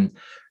 and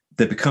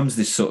there becomes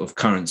this sort of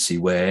currency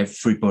where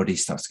everybody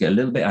starts to get a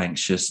little bit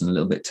anxious and a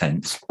little bit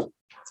tense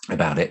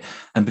about it.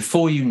 And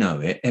before you know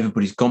it,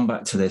 everybody's gone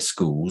back to their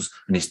schools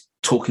and is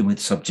talking with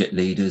subject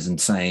leaders and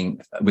saying,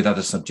 with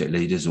other subject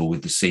leaders or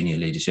with the senior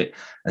leadership,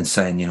 and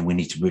saying, we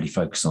need to really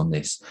focus on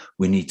this.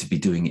 We need to be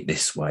doing it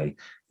this way.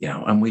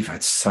 And we've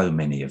had so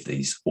many of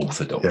these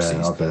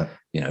orthodoxies,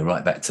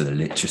 right back to the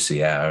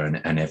literacy hour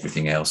and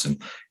everything else.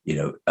 And,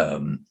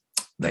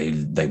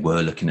 they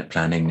were looking at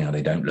planning. Now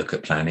they don't look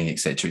at planning, et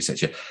cetera, et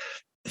cetera.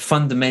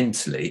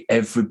 Fundamentally,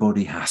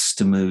 everybody has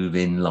to move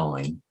in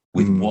line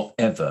with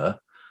whatever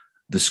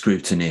the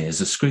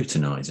scrutineers are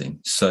scrutinising.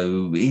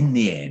 So in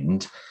the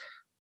end,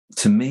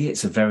 to me,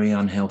 it's a very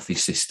unhealthy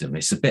system.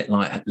 It's a bit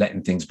like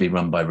letting things be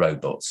run by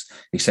robots,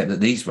 except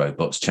that these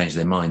robots change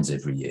their minds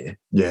every year.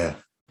 Yeah.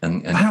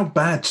 And how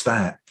bad's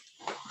that?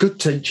 Good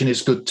teaching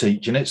is good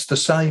teaching. It's the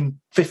same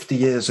 50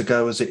 years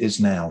ago as it is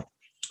now.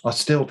 I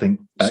still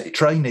think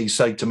trainees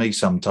say to me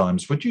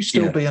sometimes, would you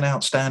still be an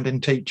outstanding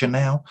teacher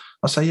now?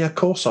 I say, yeah, of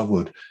course I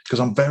would,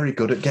 because I'm very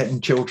good at getting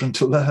children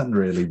to learn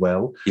really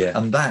well. Yeah.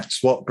 And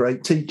that's what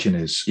great teaching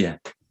is. Yeah.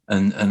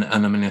 And I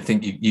mean, I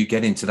think you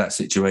get into that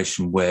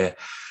situation where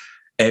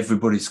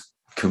everybody's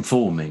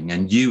conforming,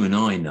 and you and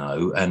I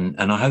know, and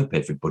I hope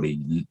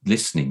everybody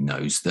listening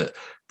knows, that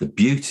the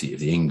beauty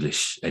of the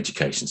English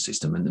education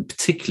system, and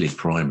particularly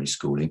primary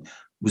schooling,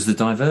 was the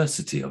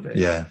diversity of it.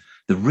 Yeah.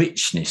 The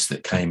richness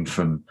that came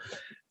from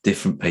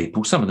different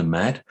people, some of them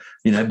mad,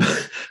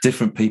 but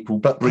different people.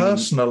 But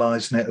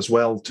personalising it as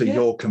well to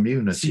your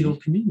community. To your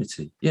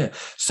community, yeah.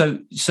 So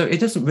it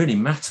doesn't really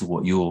matter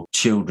what your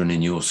children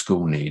in your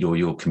school need or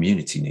your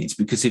community needs,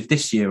 because if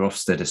this year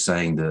Ofsted are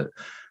saying that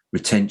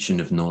retention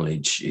of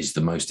knowledge is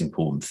the most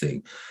important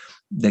thing,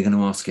 they're going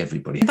to ask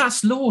everybody.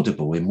 That's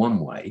laudable in one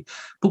way,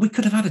 but we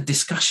could have had a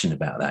discussion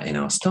about that in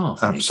our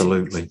staff.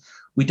 Absolutely. Meetings.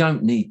 We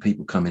don't need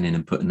people coming in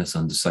and putting us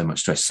under so much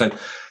stress. So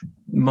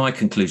my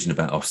conclusion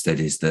about Ofsted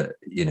is that,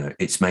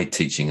 it's made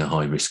teaching a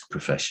high-risk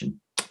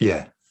profession.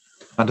 Yeah,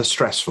 and a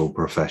stressful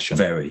profession.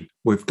 Very.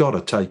 We've got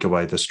to take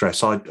away the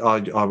stress. I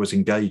was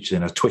engaged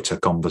in a Twitter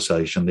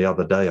conversation the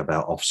other day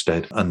about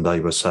Ofsted, and they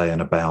were saying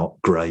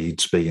about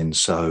grades being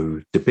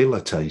so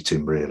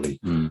debilitating, really.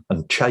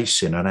 And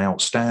chasing an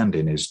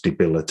outstanding is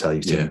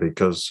debilitating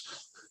because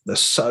there's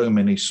so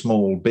many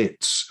small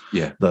bits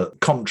that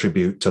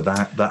contribute to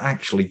that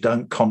actually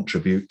don't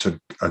contribute to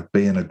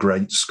being a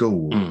great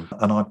school.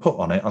 And I put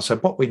on it, I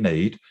said, what we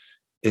need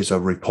is a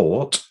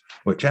report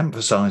which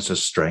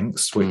emphasises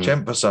strengths, which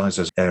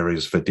emphasises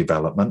areas for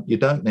development. You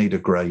don't need a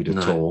grade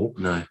at all.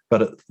 No.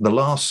 But the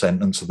last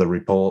sentence of the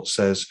report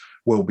says,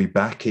 we'll be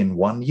back in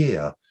 1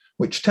 year,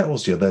 which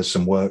tells you there's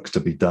some work to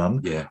be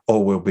done,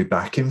 or we'll be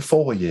back in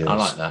 4 years. I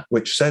like that.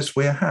 Which says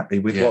we're happy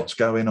with what's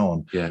going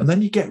on. Yeah. And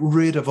then you get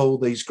rid of all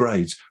these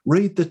grades.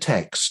 Read the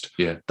text.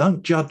 Yeah.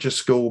 Don't judge a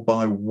school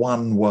by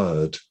one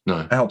word.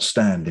 No.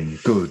 Outstanding,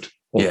 good,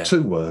 or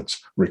 2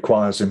 words,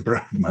 requires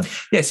improvement.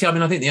 Yeah, see, I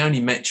mean, I think the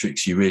only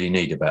metrics you really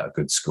need about a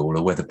good school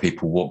are whether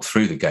people walk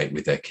through the gate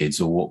with their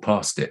kids or walk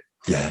past it.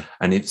 Yeah.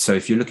 And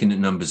if you're looking at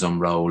numbers on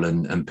roll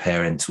and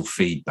parental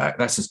feedback,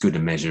 that's as good a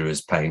measure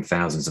as paying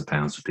thousands of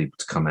pounds for people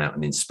to come out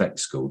and inspect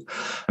schools.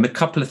 And a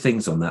couple of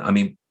things on that. I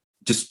mean,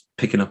 just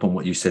picking up on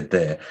what you said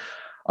there,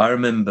 I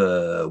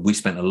remember we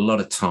spent a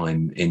lot of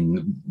time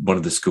in one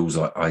of the schools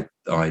I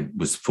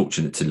was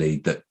fortunate to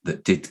lead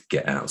that did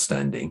get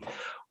outstanding,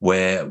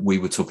 where we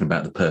were talking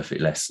about the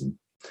perfect lesson.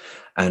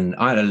 And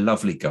I had a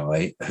lovely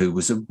guy who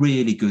was a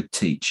really good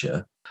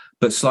teacher,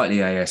 but slightly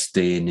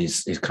ASD in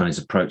his kind of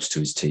his approach to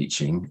his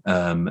teaching,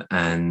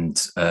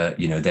 and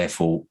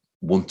therefore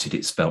wanted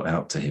it spelt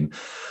out to him.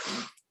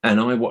 And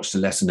I watched a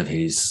lesson of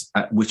his,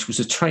 which was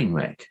a train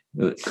wreck,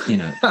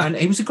 and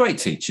he was a great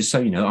teacher. So,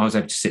 I was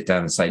able to sit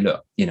down and say,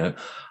 look,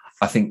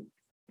 I think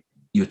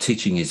your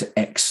teaching is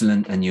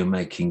excellent and you're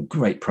making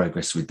great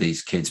progress with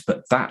these kids,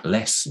 but that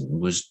lesson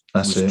was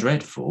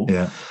dreadful.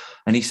 Yeah.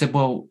 And he said,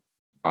 well,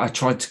 I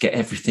tried to get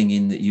everything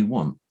in that you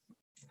want.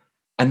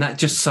 And that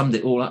just summed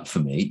it all up for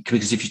me,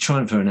 because if you're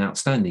trying for an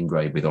outstanding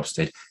grade with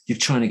Ofsted, you're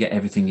trying to get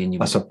everything in you.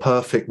 That's a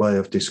perfect way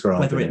of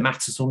describing whether it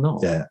matters or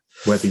not. Yeah,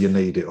 whether you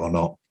need it or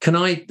not. Can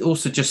I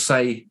also just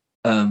say,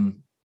 I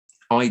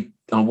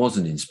was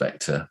an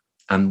inspector,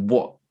 and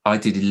I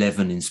did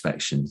 11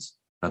 inspections.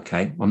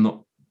 Okay, I'm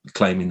not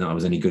claiming that I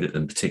was any good at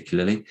them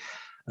particularly.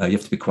 You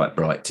have to be quite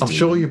bright to do. I'm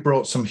sure you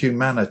brought some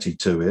humanity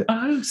to it.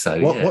 I hope so.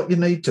 What you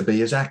need to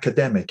be is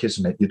academic,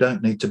 isn't it? You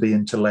don't need to be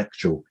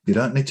intellectual. You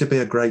don't need to be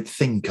a great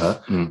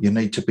thinker. You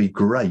need to be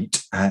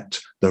great at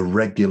the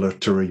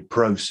regulatory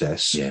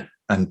process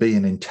and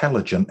being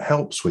intelligent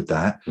helps with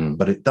that,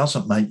 but it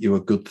doesn't make you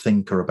a good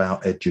thinker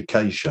about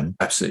education.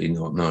 Absolutely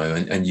not, no.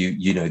 And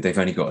you know, they've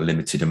only got a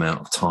limited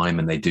amount of time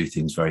and they do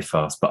things very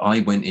fast. But I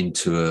went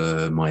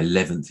into my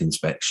 11th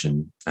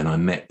inspection and I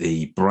met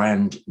the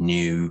brand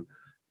new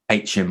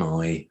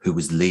HMI who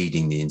was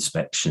leading the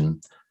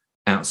inspection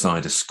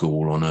outside a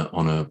school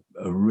on a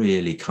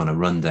really kind of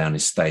rundown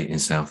estate in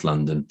South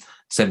London,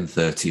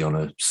 7:30 on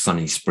a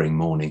sunny spring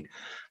morning.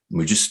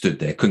 We just stood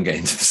there, couldn't get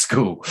into the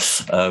school.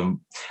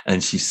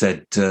 And she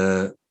said,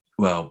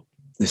 well,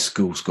 this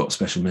school's got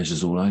special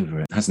measures all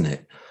over it, hasn't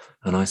it?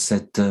 And I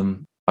said,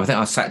 I think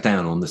I sat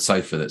down on the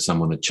sofa that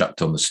someone had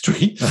chucked on the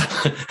street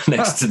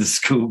next to the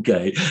school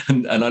gate.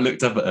 And I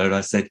looked up at her and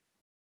I said,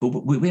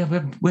 well, we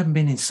haven't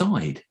been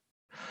inside.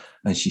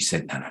 And she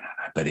said, no,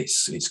 but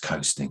it's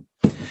coasting.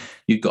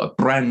 You've got a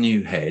brand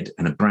new head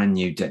and a brand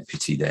new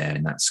deputy there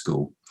in that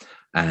school.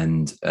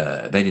 And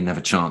they didn't have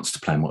a chance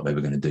to plan what they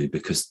were going to do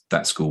because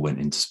that school went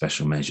into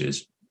special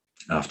measures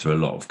after a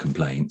lot of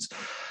complaints.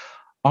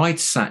 I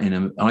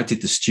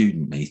did the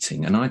student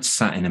meeting and I'd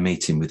sat in a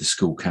meeting with the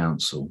school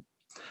council,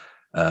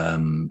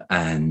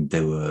 and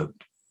there were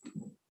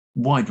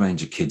wide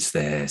range of kids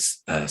there,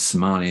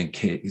 Somalian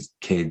kids,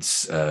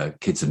 kids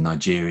of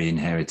Nigerian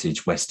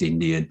heritage, West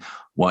Indian,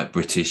 white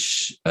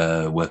British,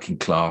 working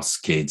class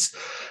kids.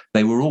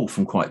 They were all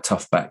from quite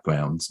tough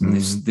backgrounds. And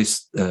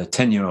this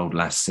 10-year-old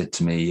lass said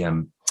to me,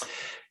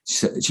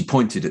 she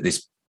pointed at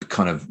this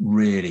kind of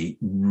really,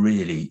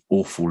 really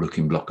awful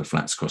looking block of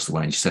flats across the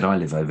way. And she said, I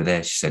live over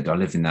there. She said, I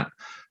live in that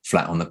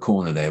flat on the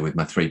corner there with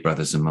my 3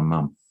 brothers and my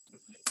mum.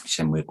 She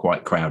said, we're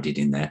quite crowded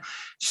in there.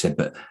 She said,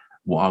 but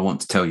what I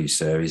want to tell you,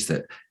 sir, is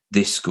that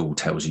this school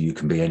tells you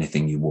can be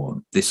anything you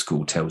want. This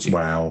school tells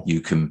you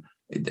you can.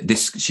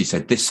 She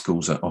said, this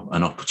school's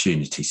an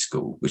opportunity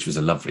school, which was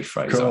a lovely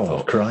phrase. Oh, I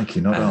thought, crikey,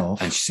 not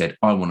off. And she said,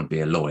 I want to be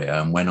a lawyer.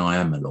 And when I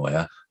am a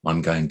lawyer,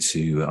 I'm going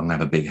to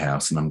have a big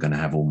house and I'm going to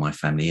have all my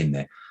family in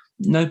there.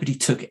 Nobody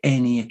took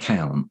any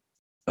account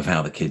of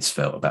how the kids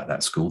felt about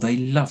that school. They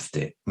loved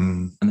it.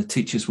 And the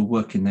teachers were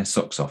working their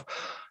socks off.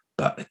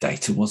 But the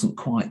data wasn't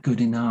quite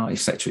good enough, et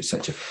cetera, et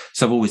cetera.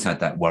 So I've always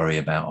had that worry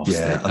about Ofsted.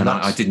 Yeah, and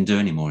I didn't do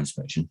any more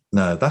inspection.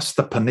 No, that's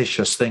the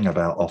pernicious thing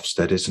about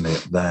Ofsted, isn't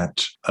it?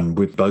 That, and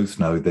we both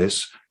know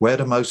this, where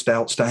do most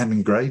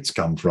outstanding grades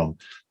come from?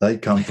 They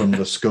come from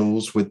the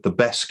schools with the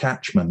best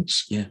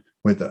catchments. Yeah.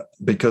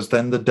 Because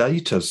then the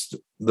data's,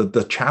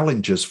 the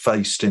challenges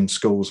faced in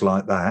schools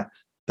like that,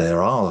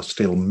 there are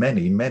still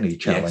many, many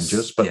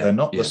challenges, but they're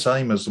not the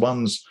same as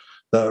ones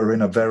that are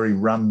in a very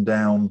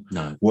rundown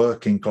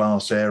working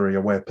class area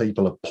where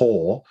people are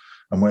poor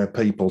and where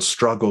people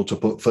struggle to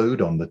put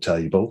food on the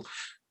table.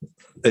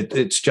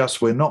 It's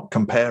just, we're not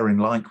comparing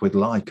like with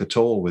like at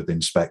all with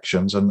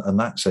inspections, and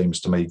that seems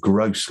to me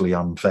grossly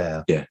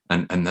unfair. Yeah,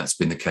 and that's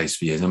been the case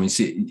for years. I mean,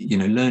 see, you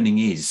know, learning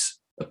is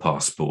a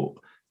passport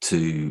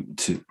to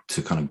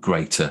kind of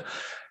greater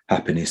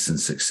happiness and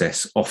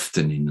success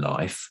often in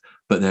life.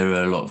 But there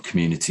are a lot of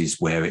communities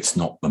where it's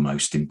not the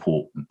most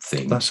important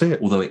thing. That's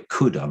it. Although it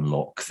could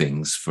unlock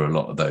things for a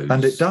lot of those.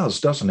 And it does,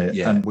 doesn't it?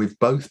 Yeah. And we've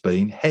both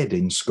been head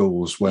in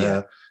schools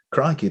where,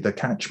 crikey, the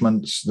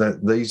catchments,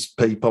 that these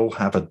people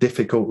have a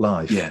difficult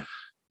life. Yeah.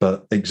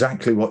 But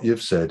exactly what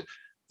you've said,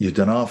 you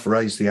don't half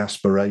raise the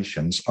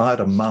aspirations. I had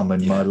a mum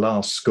in my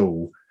last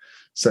school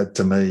said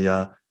to me,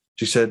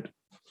 she said,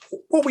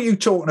 what were you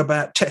talking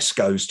about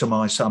Tesco's to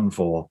my son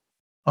for?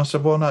 I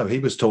said, well, no, he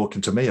was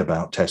talking to me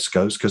about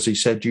Tesco's because he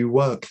said you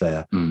work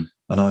there. And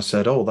I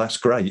said, oh, that's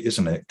great,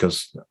 isn't it?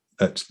 Because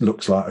it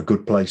looks like a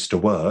good place to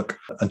work.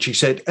 And she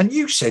said, and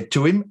you said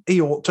to him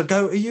he ought to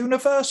go to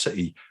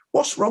university.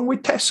 What's wrong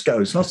with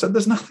Tesco's? And I said,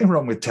 there's nothing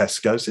wrong with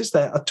Tesco's, is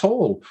there at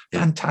all?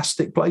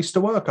 Fantastic place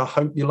to work. I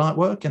hope you like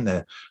working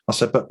there. I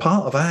said, but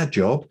part of our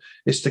job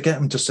is to get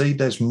them to see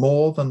there's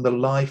more than the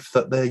life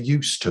that they're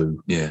used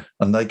to. Yeah.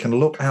 And they can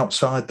look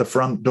outside the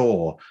front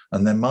door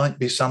and there might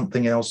be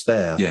something else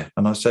there. Yeah.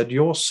 And I said,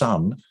 your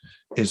son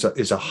is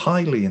a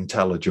highly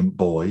intelligent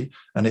boy.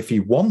 And if he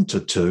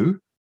wanted to,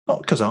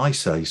 not because I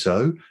say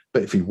so,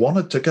 but if he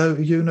wanted to go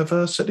to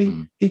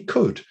university, he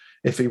could.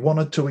 If he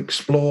wanted to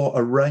explore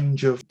a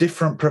range of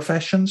different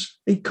professions,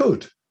 he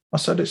could. I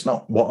said, it's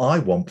not what I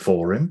want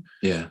for him.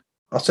 Yeah.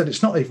 I said,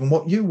 it's not even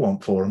what you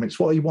want for him. It's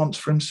what he wants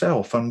for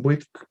himself. And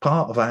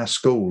part of our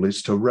school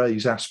is to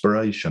raise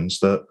aspirations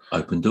that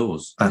open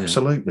doors.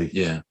 Absolutely.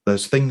 Yeah.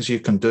 There's things you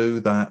can do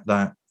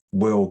that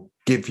will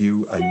give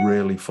you a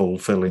really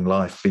fulfilling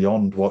life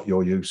beyond what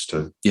you're used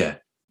to. Yeah.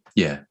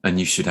 Yeah. And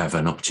you should have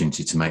an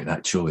opportunity to make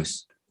that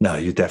choice. No,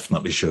 you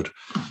definitely should.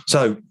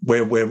 So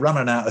we're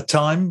running out of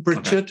time,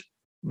 Richard. Okay.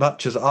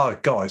 Much as,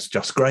 it's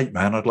just great,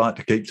 man. I'd like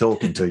to keep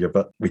talking to you,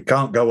 but we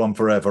can't go on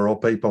forever or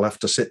people have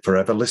to sit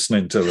forever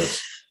listening to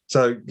us.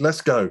 So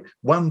let's go.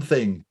 One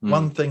thing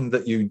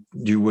that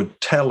you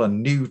would tell a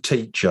new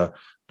teacher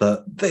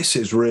that this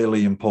is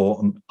really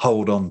important,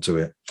 hold on to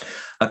it.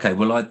 Okay,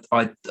 well,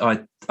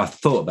 I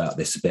thought about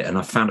this a bit and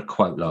I found a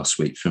quote last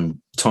week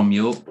from Tom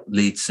York,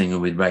 lead singer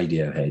with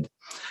Radiohead.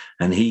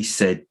 And he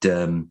said,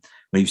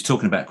 when he was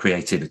talking about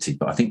creativity,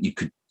 but I think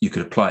you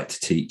could apply it to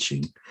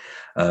teaching.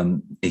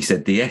 He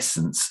said the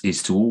essence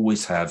is to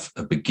always have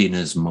a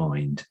beginner's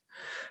mind.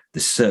 The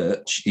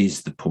search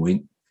is the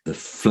point, the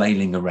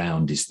flailing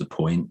around is the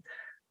point,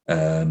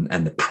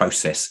 and the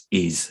process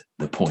is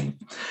the point.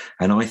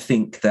 And I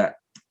think that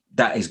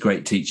is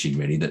great teaching,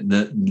 really, that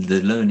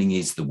the learning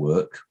is the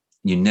work.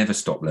 You never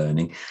stop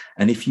learning.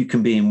 And if you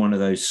can be in one of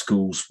those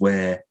schools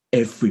where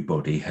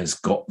everybody has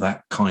got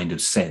that kind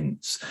of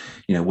sense,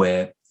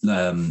 where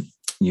when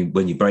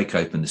you break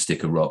open the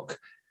stick of rock,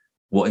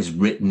 what is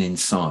written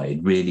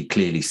inside really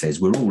clearly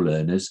says we're all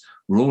learners,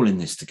 we're all in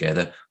this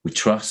together, we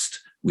trust,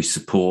 we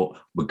support,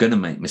 we're going to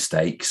make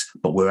mistakes,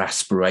 but we're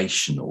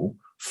aspirational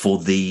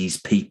for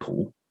these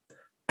people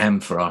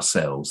and for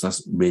ourselves.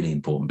 That's really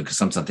important, because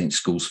sometimes I think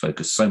schools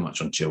focus so much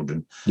on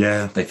children.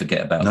 Yeah. They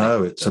forget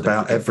about it's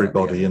about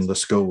everybody in the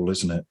school,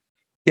 isn't it?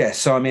 Yeah.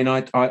 So, I mean,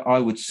 I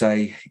would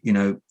say,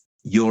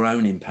 your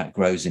own impact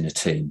grows in a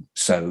team.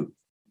 So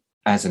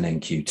as an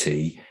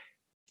NQT,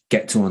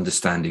 get to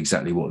understand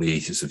exactly what the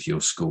ethos of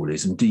your school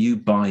is. And do you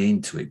buy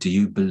into it? Do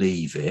you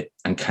believe it?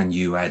 And can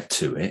you add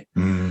to it?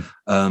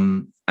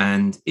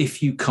 And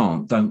if you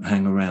can't, don't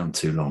hang around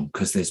too long,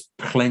 because there's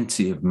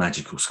plenty of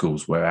magical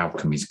schools where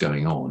alchemy is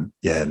going on.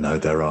 Yeah, no,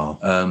 there are.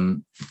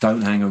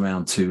 Don't hang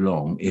around too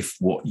long if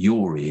what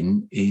you're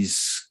in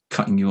is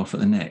cutting you off at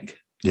the neck.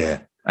 Yeah.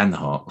 And the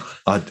heart.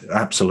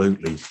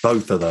 Absolutely.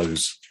 Both of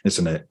those,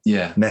 isn't it?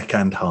 Yeah. Neck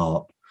and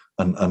heart.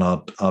 And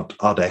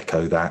I'd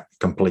echo that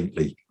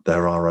completely.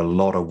 There are a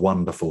lot of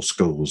wonderful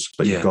schools,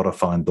 but you've got to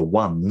find the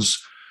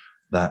ones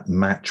that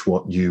match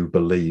what you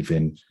believe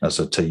in as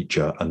a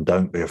teacher, and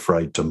don't be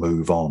afraid to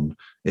move on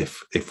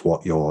if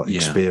what you're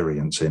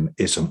experiencing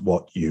isn't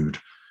what you'd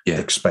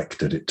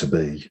expected it to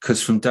be.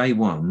 Because from day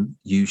one,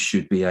 you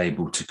should be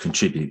able to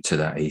contribute to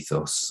that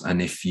ethos.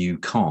 And if you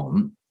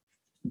can't,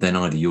 then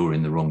either you're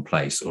in the wrong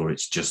place or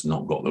it's just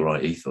not got the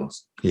right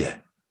ethos. Yeah.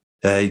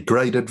 Hey,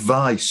 great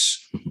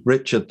advice.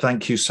 Richard,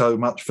 thank you so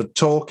much for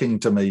talking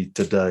to me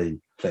today.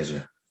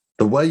 Pleasure.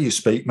 The way you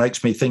speak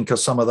makes me think of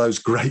some of those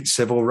great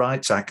civil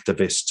rights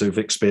activists who've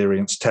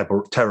experienced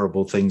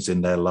terrible things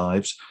in their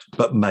lives,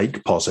 but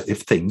make positive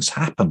things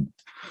happen.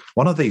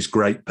 One of these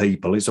great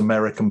people is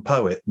American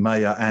poet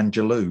Maya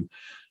Angelou.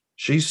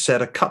 She's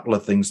said a couple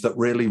of things that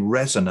really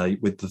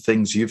resonate with the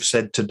things you've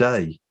said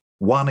today.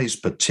 One is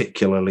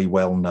particularly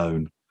well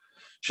known.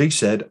 She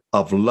said,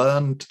 "I've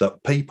learned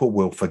that people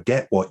will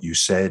forget what you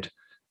said,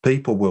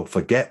 people will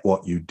forget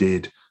what you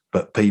did,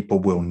 but people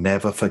will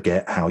never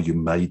forget how you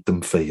made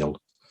them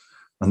feel."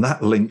 And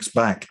that links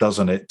back,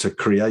 doesn't it, to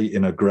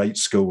creating a great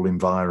school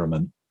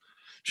environment.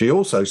 She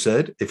also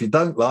said, if you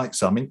don't like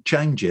something,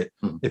 change it.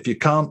 If you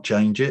can't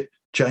change it,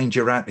 change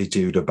your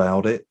attitude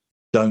about it.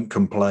 Don't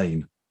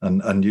complain.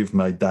 And you've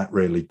made that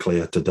really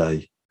clear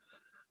today.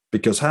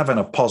 Because having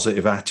a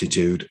positive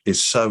attitude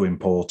is so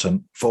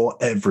important for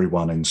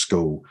everyone in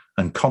school,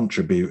 and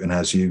contributing,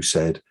 as you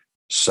said,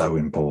 so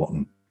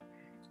important.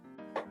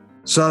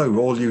 So,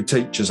 all you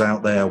teachers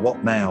out there,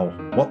 what now?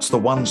 What's the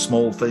one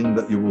small thing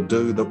that you will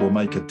do that will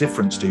make a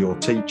difference to your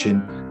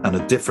teaching and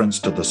a difference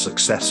to the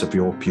success of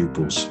your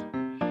pupils?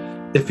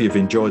 If you've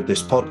enjoyed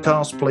this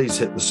podcast, please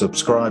hit the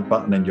subscribe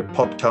button in your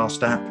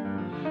podcast app.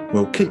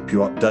 We'll keep you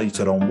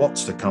updated on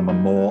what's to come and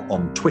more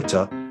on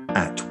Twitter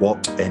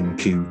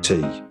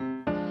 @WhatNQT.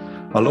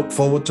 I look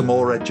forward to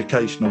more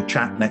educational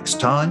chat next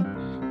time.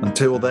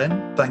 Until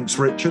then, thanks,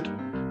 Richard.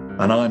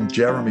 And I'm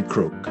Jeremy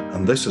Crook,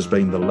 and this has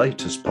been the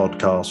latest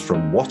podcast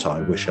from What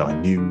I Wish I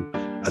Knew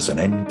as an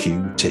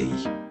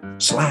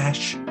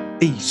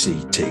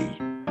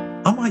NQT/ECT.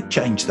 I might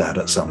change that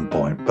at some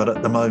point, but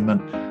at the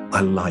moment,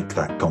 I like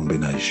that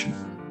combination.